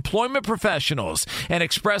Express Employment Professionals, and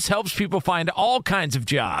Express helps people find all kinds of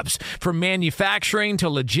jobs, from manufacturing to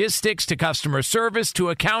logistics to customer service to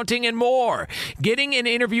accounting and more. Getting an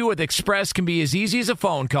interview with Express can be as easy as a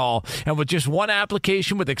phone call, and with just one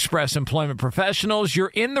application with Express Employment Professionals,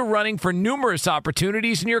 you're in the running for numerous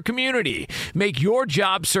opportunities in your community. Make your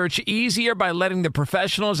job search easier by letting the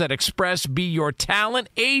professionals at Express be your talent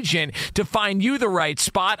agent to find you the right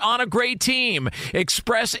spot on a great team.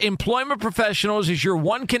 Express Employment Professionals is your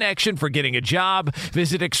one connection for getting a job.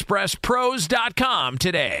 Visit expresspros.com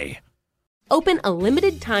today. Open a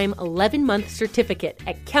limited-time 11-month certificate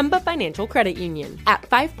at Kemba Financial Credit Union. At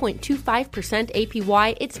 5.25%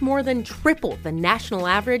 APY, it's more than triple the national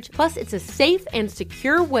average, plus it's a safe and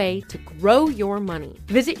secure way to grow your money.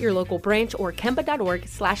 Visit your local branch or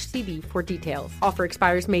kemba.org/cb for details. Offer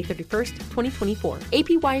expires May 31st, 2024.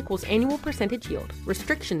 APY equals annual percentage yield.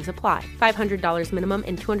 Restrictions apply. $500 minimum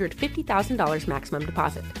and $250,000 maximum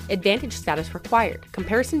deposit. Advantage status required.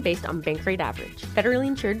 Comparison based on bank rate average. Federally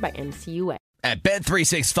insured by NCUA. At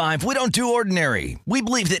Bet365, we don't do ordinary. We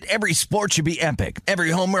believe that every sport should be epic.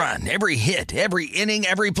 Every home run, every hit, every inning,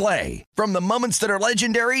 every play. From the moments that are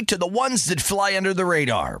legendary to the ones that fly under the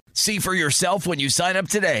radar. See for yourself when you sign up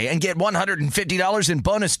today and get $150 in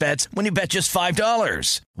bonus bets when you bet just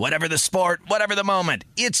 $5. Whatever the sport, whatever the moment,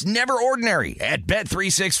 it's never ordinary at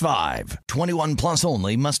Bet365. 21 plus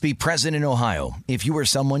only. Must be present in Ohio. If you or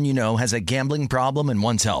someone you know has a gambling problem and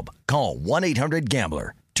wants help, call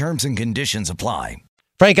 1-800-GAMBLER. Terms and conditions apply.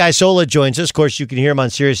 Frank Isola joins us. Of course, you can hear him on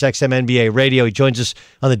SiriusXM NBA Radio. He joins us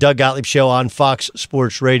on the Doug Gottlieb Show on Fox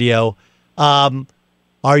Sports Radio.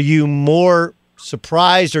 Are you more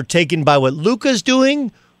surprised or taken by what Luka's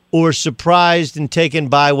doing, or surprised and taken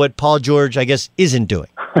by what Paul George, I guess, isn't doing?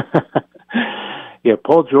 Yeah,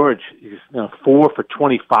 Paul George is 4 for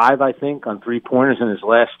 25, I think, on three-pointers in his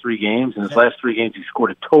last 3 games. In his last 3 games, he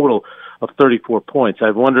scored a total of 34 points.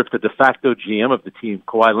 I wonder if the de facto GM of the team,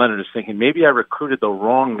 Kawhi Leonard, is thinking, maybe I recruited the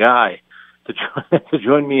wrong guy to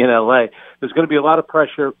join me in L.A. There's going to be a lot of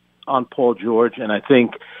pressure on Paul George, and I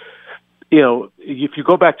think, if you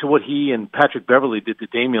go back to what he and Patrick Beverley did to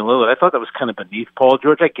Damian Lillard, I thought that was kind of beneath Paul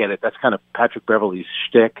George. I get it. That's kind of Patrick Beverley's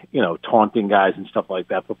shtick, taunting guys and stuff like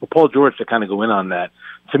that. But for Paul George to kind of go in on that,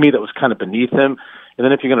 to me, that was kind of beneath him. And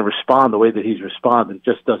then if you're going to respond the way that he's responded, it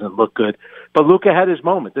just doesn't look good. But Luka had his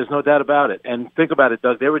moment. There's no doubt about it. And think about it,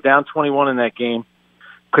 Doug. They were down 21 in that game.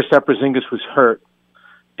 Kristaps Porzingis was hurt.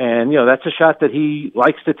 And, that's a shot that he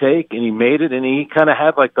likes to take, and he made it, and he kind of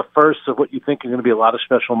had like the first of what you think are going to be a lot of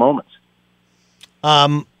special moments.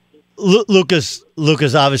 Luka's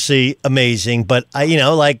obviously amazing, but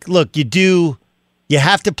look, you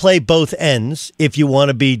have to play both ends if you want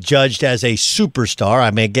to be judged as a superstar.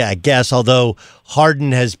 I mean, I guess, although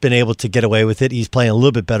Harden has been able to get away with it, he's playing a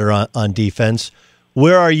little bit better on defense.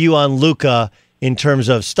 Where are you on Luka in terms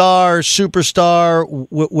of star, superstar,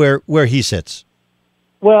 where he sits?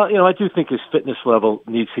 Well, I do think his fitness level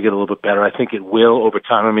needs to get a little bit better. I think it will over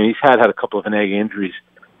time. I mean, he's had a couple of nagging injuries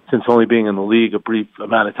since only being in the league a brief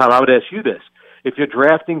amount of time. I would ask you this. If you're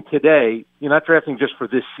drafting today, you're not drafting just for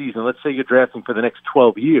this season. Let's say you're drafting for the next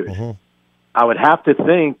 12 years. Mm-hmm. I would have to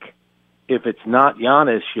think if it's not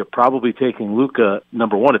Giannis, you're probably taking Luka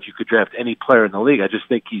number 1 if you could draft any player in the league. I just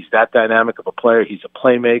think he's that dynamic of a player. He's a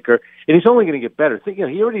playmaker, and he's only going to get better.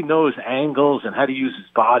 He already knows angles and how to use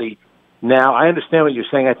his body. Now, I understand what you're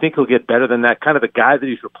saying. I think he'll get better than that. Kind of the guy that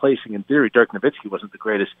he's replacing, in theory, Dirk Nowitzki wasn't the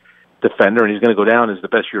greatest defender, and he's going to go down as the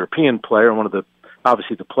best European player and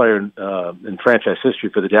obviously the player in franchise history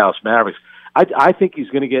for the Dallas Mavericks. I think he's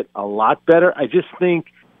going to get a lot better. I just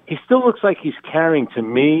think he still looks like he's carrying, to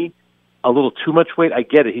me, a little too much weight. I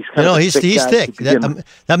get it. He's kind of he's thick.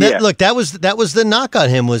 Look, that was the knock on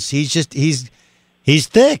him, was he's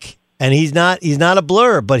thick. And he's not a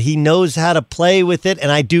blur, but he knows how to play with it.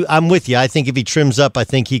 And I'm with you. I think if he trims up, I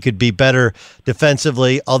think he could be better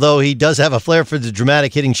defensively. Although he does have a flair for the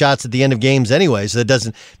dramatic hitting shots at the end of games anyway, so that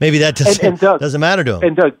doesn't matter to him.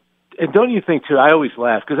 And Doug, and don't you think too? I always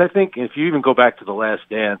laugh because I think if you even go back to The Last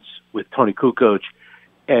Dance with Tony Kukoc,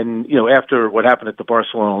 and after what happened at the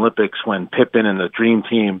Barcelona Olympics when Pippen and the Dream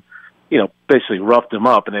Team, basically roughed him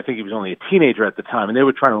up, and I think he was only a teenager at the time, and they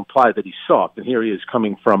were trying to imply that he's soft, and here he is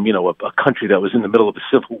coming from, a country that was in the middle of a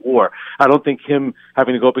civil war. I don't think him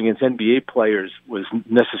having to go up against NBA players was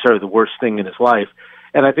necessarily the worst thing in his life.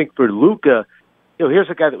 And I think for Luka, here's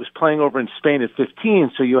a guy that was playing over in Spain at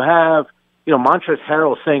 15, so you have, Montrezl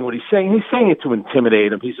Harrell saying what he's saying. He's saying it to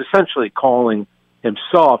intimidate him. He's essentially calling him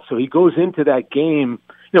soft, so he goes into that game.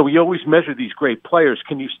 We always measure these great players.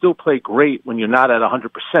 Can you still play great when you're not at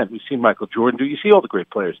 100%? We've seen Michael Jordan do it. You see all the great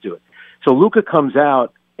players do it. So Luka comes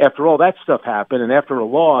out after all that stuff happened and after a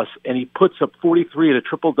loss, and he puts up 43 at a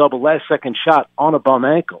triple-double last-second shot on a bum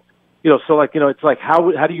ankle. It's like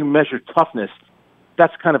how do you measure toughness?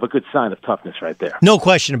 That's kind of a good sign of toughness right there. No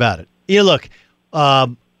question about it. Look,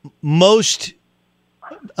 many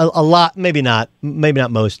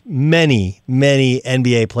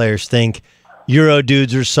NBA players think Euro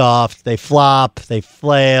dudes are soft. They flop. They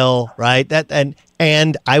flail. Right.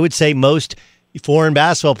 And I would say most foreign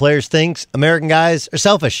basketball players think American guys are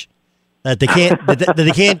selfish. That they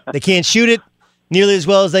can't shoot it nearly as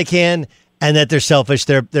well as they can, and that they're selfish.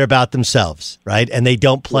 They're about themselves. Right. And they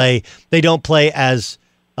don't play as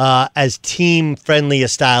team friendly a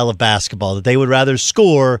style of basketball. That they would rather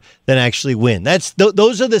score than actually win.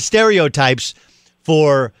 Those are the stereotypes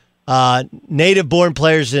for native-born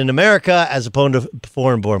players in America as opposed to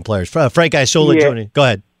foreign-born players. Frank Isola Jr. Go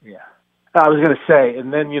ahead. Yeah. I was going to say,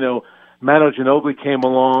 and then, Manu Ginobili came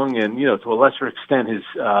along, and, to a lesser extent, his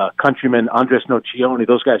countryman, Andres Nocioni,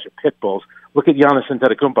 those guys are pit bulls. Look at Giannis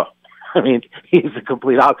Antetokounmpo. I mean, he's a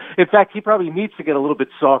complete out. In fact, he probably needs to get a little bit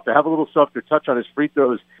softer, have a little softer touch on his free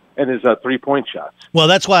throws and his three-point shots. Well,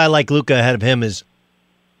 that's why I like Luka ahead of him is,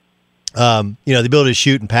 the ability to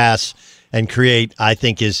shoot and pass and create, I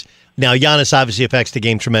think, is... Now, Giannis obviously affects the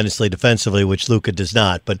game tremendously defensively, which Luka does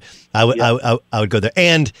not. But I would go there,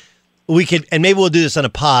 and maybe we'll do this on a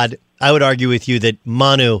pod. I would argue with you that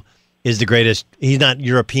Manu is the greatest. He's not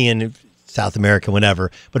European, South American,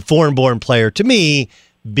 whatever, but foreign-born player to me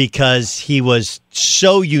because he was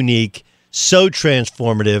so unique, so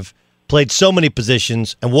transformative, played so many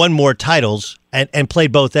positions, and won more titles, and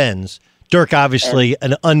played both ends. Dirk, obviously,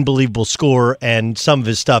 an unbelievable scorer, and some of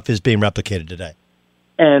his stuff is being replicated today.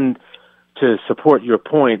 And to support your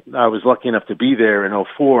point, I was lucky enough to be there in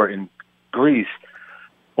 2004 in Greece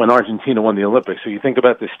when Argentina won the Olympics. So you think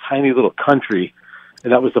about this tiny little country,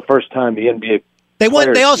 and that was the first time the NBA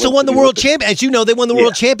They also won the world championship. As you know, they won the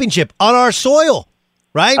world championship on our soil,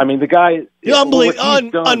 right? I mean, the guy...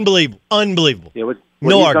 Unbelievable. Yeah, what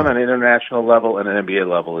no he's argument. done on an international level and an NBA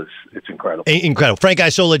level it's incredible. Incredible. Frank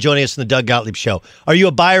Isola joining us in the Doug Gottlieb Show. Are you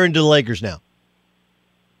a buyer into the Lakers now?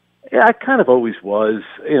 Yeah, I kind of always was.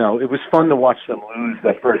 It was fun to watch them lose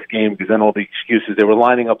that first game because then all the excuses, they were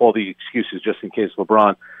lining up all the excuses just in case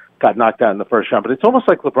LeBron got knocked out in the first round. But it's almost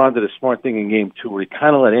like LeBron did a smart thing in game 2 where he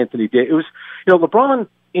kind of let Anthony Davis. It was, LeBron,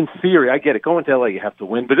 in theory, I get it. Going to LA, you have to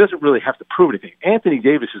win, but it doesn't really have to prove anything. Anthony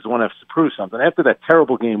Davis is the one who has to prove something. After that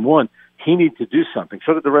terrible game 1, he needed to do something.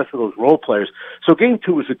 So did the rest of those role players. So game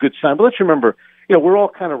 2 was a good sign. But let's remember, we're all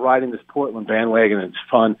kind of riding this Portland bandwagon, and it's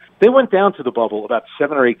fun. They went down to the bubble about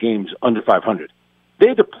 7 or 8 games under 500. They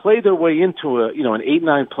had to play their way into an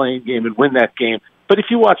 8-9 playing game and win that game. But if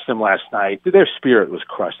you watched them last night, their spirit was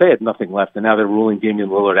crushed. They had nothing left, and now they're ruling Damian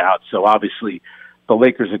Lillard out. So obviously the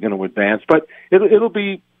Lakers are going to advance. But it'll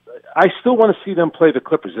be – I still want to see them play the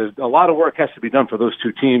Clippers. There's a lot of work has to be done for those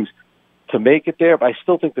two teams to make it there. But I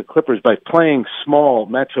still think the Clippers, by playing small,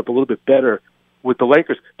 match up a little bit better with the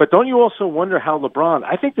Lakers. But don't you also wonder how LeBron,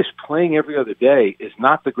 I think this playing every other day is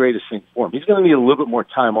not the greatest thing for him. He's going to need a little bit more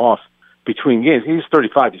time off between games. He's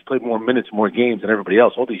 35. He's played more minutes, more games than everybody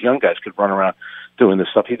else. All these young guys could run around doing this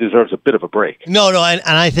stuff. He deserves a bit of a break. No, and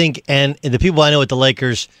I think, and the people I know at the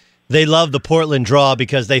Lakers, they love the Portland draw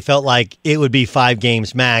because they felt like it would be 5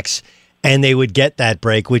 games max and they would get that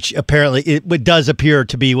break, which apparently it does appear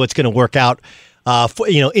to be what's going to work out.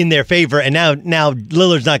 in their favor. And now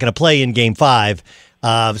Lillard's not going to play in Game 5.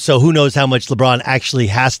 So who knows how much LeBron actually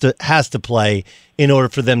has to play in order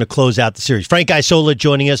for them to close out the series. Frank Isola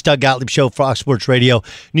joining us, Doug Gottlieb Show, Fox Sports Radio.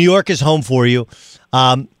 New York is home for you.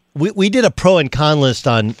 We did a pro and con list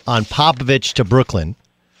on Popovich to Brooklyn.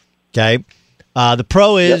 Okay, the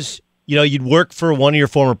pro is you'd work for one of your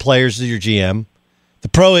former players as your GM. The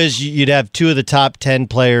pro is you'd have two of the top 10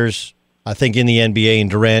 players, I think, in the NBA, in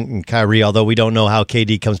Durant and Kyrie, although we don't know how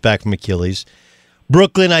KD comes back from Achilles.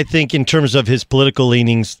 Brooklyn, I think, in terms of his political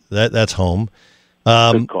leanings, that's home.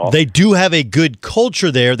 They do have a good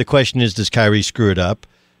culture there. The question is, does Kyrie screw it up?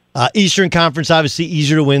 Eastern Conference, obviously,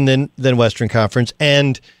 easier to win than Western Conference.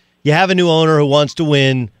 And you have a new owner who wants to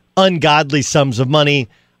win ungodly sums of money.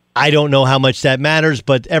 I don't know how much that matters,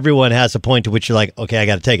 but everyone has a point to which you're like, okay, I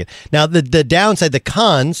got to take it. Now, the downside, the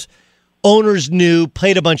cons, owners new,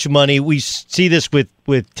 paid a bunch of money. We see this with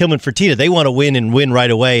Tillman Fertitta. They want to win and win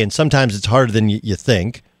right away, and sometimes it's harder than you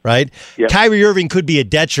think, right? Yep. Kyrie Irving could be a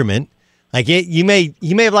detriment. Like he may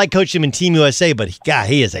have liked coaching him in Team USA, but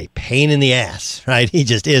he is a pain in the ass, right? He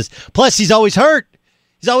just is. Plus, he's always hurt.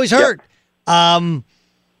 He's always hurt. Yep.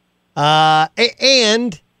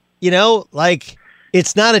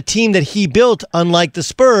 It's not a team that he built, unlike the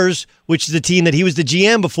Spurs, which is a team that he was the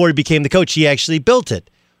GM before he became the coach. He actually built it.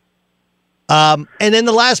 And then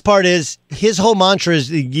the last part is his whole mantra is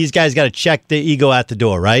these guys got to check the ego at the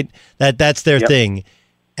door, right? That's their thing.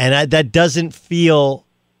 And that doesn't feel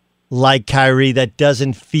like Kyrie. That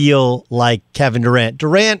doesn't feel like Kevin Durant.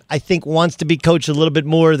 Durant, I think, wants to be coached a little bit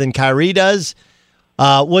more than Kyrie does.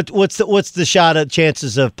 What's the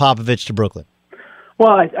chances of Popovich to Brooklyn?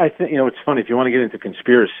 Well, I think, it's funny. If you want to get into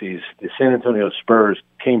conspiracies, the San Antonio Spurs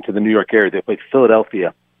came to the New York area. They played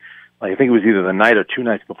Philadelphia. I think it was either the night or 2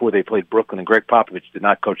 nights before they played Brooklyn, and Greg Popovich did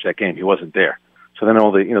not coach that game. He wasn't there. So then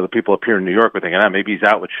all the people up here in New York were thinking, maybe he's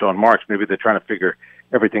out with Sean Marks. Maybe they're trying to figure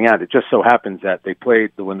everything out. It just so happens that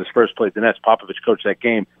when the Spurs played the Nets, Popovich coached that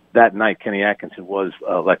game. That night, Kenny Atkinson was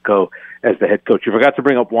let go as the head coach. You forgot to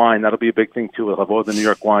bring up wine. That'll be a big thing, too. He'll have all the New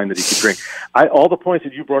York wine that he could drink. All the points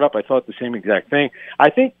that you brought up, I thought the same exact thing. I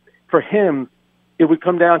think for him, it would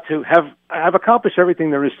come down to have accomplished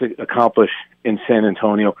everything there is to accomplish in San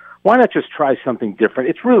Antonio. Why not just try something different?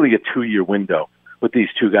 It's really a 2-year window with these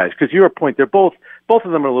two guys. Because your point, they're both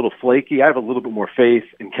of them are a little flaky. I have a little bit more faith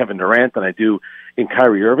in Kevin Durant than I do in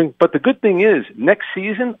Kyrie Irving. But the good thing is, next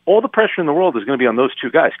season, all the pressure in the world is going to be on those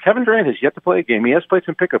two guys. Kevin Durant has yet to play a game. He has played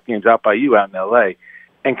some pickup games out in L.A.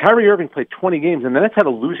 And Kyrie Irving played 20 games, and the Nets had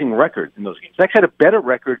a losing record in those games. They actually had a better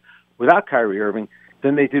record without Kyrie Irving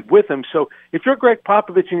than they did with him. So if you're Greg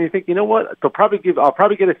Popovich and you think, you know what, I'll probably get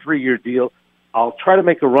a 3-year deal. I'll try to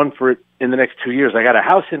make a run for it in the next 2 years. I got a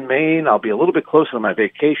house in Maine. I'll be a little bit closer to my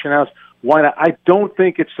vacation house. Why not? I don't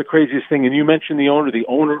think it's the craziest thing. And you mentioned the owner. The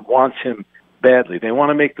owner wants him badly. They want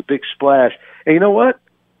to make the big splash. And you know what?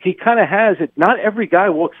 He kind of has it. Not every guy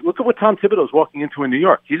walks. Look at what Tom Thibodeau's walking into in New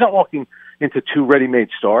York. He's not walking into 2 ready-made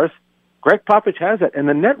stars. Greg Popovich has that. And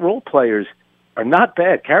the net role players are not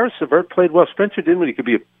bad. Karis LeVert played well. Spencer Dinwiddie could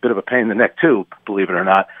be a bit of a pain in the neck, too, believe it or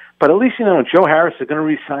not. But at least, Joe Harris is going to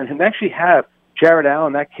re-sign him. They actually have Jared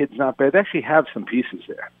Allen. That kid's not bad. They actually have some pieces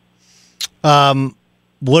there.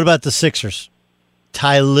 What about the Sixers?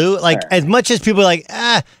 Ty Lue? As much as people are like,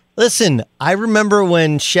 listen, I remember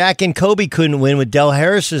when Shaq and Kobe couldn't win with Del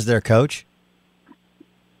Harris as their coach.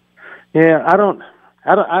 Yeah,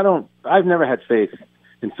 I've never had faith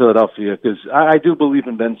in Philadelphia because I do believe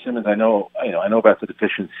in Ben Simmons. I know about the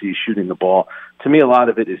deficiencies shooting the ball. To me, a lot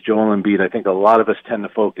of it is Joel Embiid. I think a lot of us tend to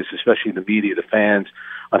focus, especially the media, the fans,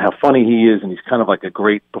 on how funny he is, and he's kind of like a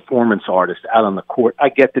great performance artist out on the court. I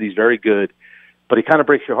get that he's very good, but he kind of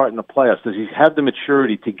breaks your heart in the playoffs. Does he have the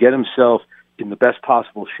maturity to get himself in the best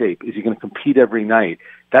possible shape? Is he going to compete every night?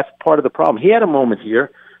 That's part of the problem. He had a moment here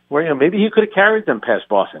where maybe he could have carried them past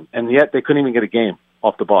Boston, and yet they couldn't even get a game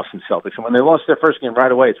off the Boston Celtics. And when they lost their first game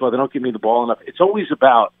right away, it's, well, they don't give me the ball enough. It's always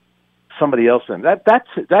about somebody else. And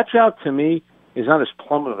that job, to me, is not as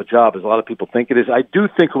plumb of a job as a lot of people think it is. I do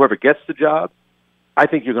think whoever gets the job, I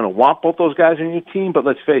think you're going to want both those guys on your team. But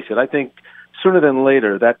let's face it, I think sooner than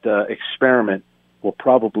later that experiment will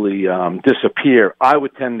probably disappear. I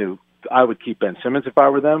would keep Ben Simmons if I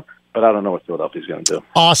were them, but I don't know what Philadelphia's going to do.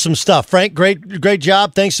 Awesome stuff. Frank, great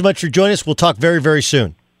job. Thanks so much for joining us. We'll talk very, very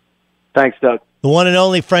soon. Thanks, Doug. The one and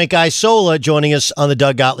only Frank Isola joining us on the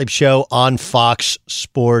Doug Gottlieb Show on Fox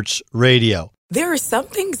Sports Radio. There are some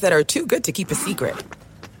things that are too good to keep a secret.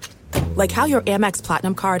 Like how your Amex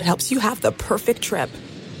Platinum card helps you have the perfect trip.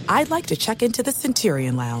 I'd like to check into the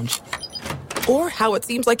Centurion Lounge. Or how it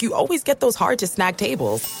seems like you always get those hard-to-snag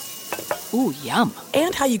tables. Ooh, yum.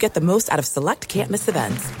 And how you get the most out of select can't-miss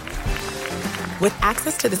events. With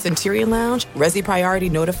access to the Centurion Lounge, Resi Priority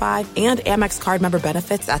Notified, and Amex card member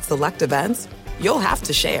benefits at select events, you'll have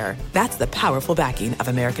to share. That's the powerful backing of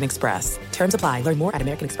American Express. Terms apply. Learn more at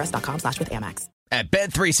americanexpress.com/withAmex. At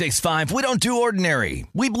Bet365, we don't do ordinary.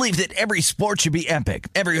 We believe that every sport should be epic.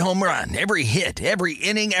 Every home run, every hit, every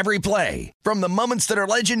inning, every play. From the moments that are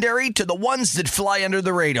legendary to the ones that fly under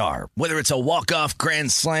the radar. Whether it's a walk-off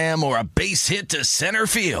grand slam or a base hit to center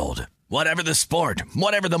field. Whatever the sport,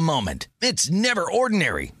 whatever the moment, it's never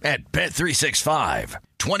ordinary at Bet365.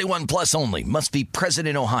 21 plus only. Must be present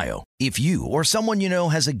in Ohio. If you or someone you know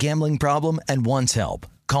has a gambling problem and wants help,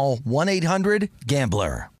 call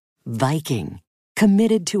 1-800-GAMBLER. Viking,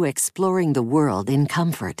 committed to exploring the world in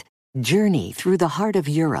comfort. Journey through the heart of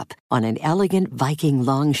Europe on an elegant Viking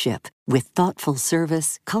longship with thoughtful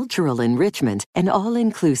service, cultural enrichment, and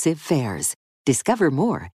all-inclusive fares. Discover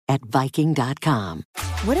more at Viking.com.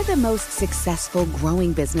 What do the most successful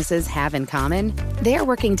growing businesses have in common? They're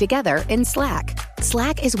working together in Slack.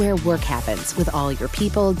 Slack is where work happens with all your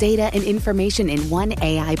people, data, and information in one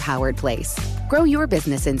AI-powered place. Grow your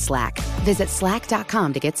business in Slack. Visit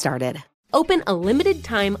slack.com to get started. Open a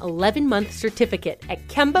limited-time 11-month certificate at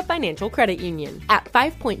Kemba Financial Credit Union. At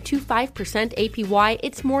 5.25% APY,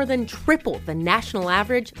 it's more than triple the national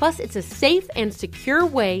average, plus it's a safe and secure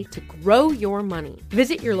way to grow your money.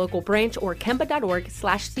 Visit your local branch or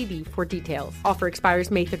kemba.org/cd for details. Offer expires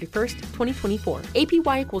May 31st, 2024.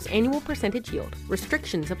 APY equals annual percentage yield.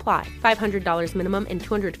 Restrictions apply. $500 minimum and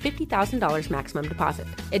 $250,000 maximum deposit.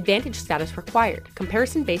 Advantage status required.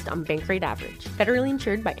 Comparison based on bank rate average. Federally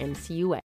insured by NCUA.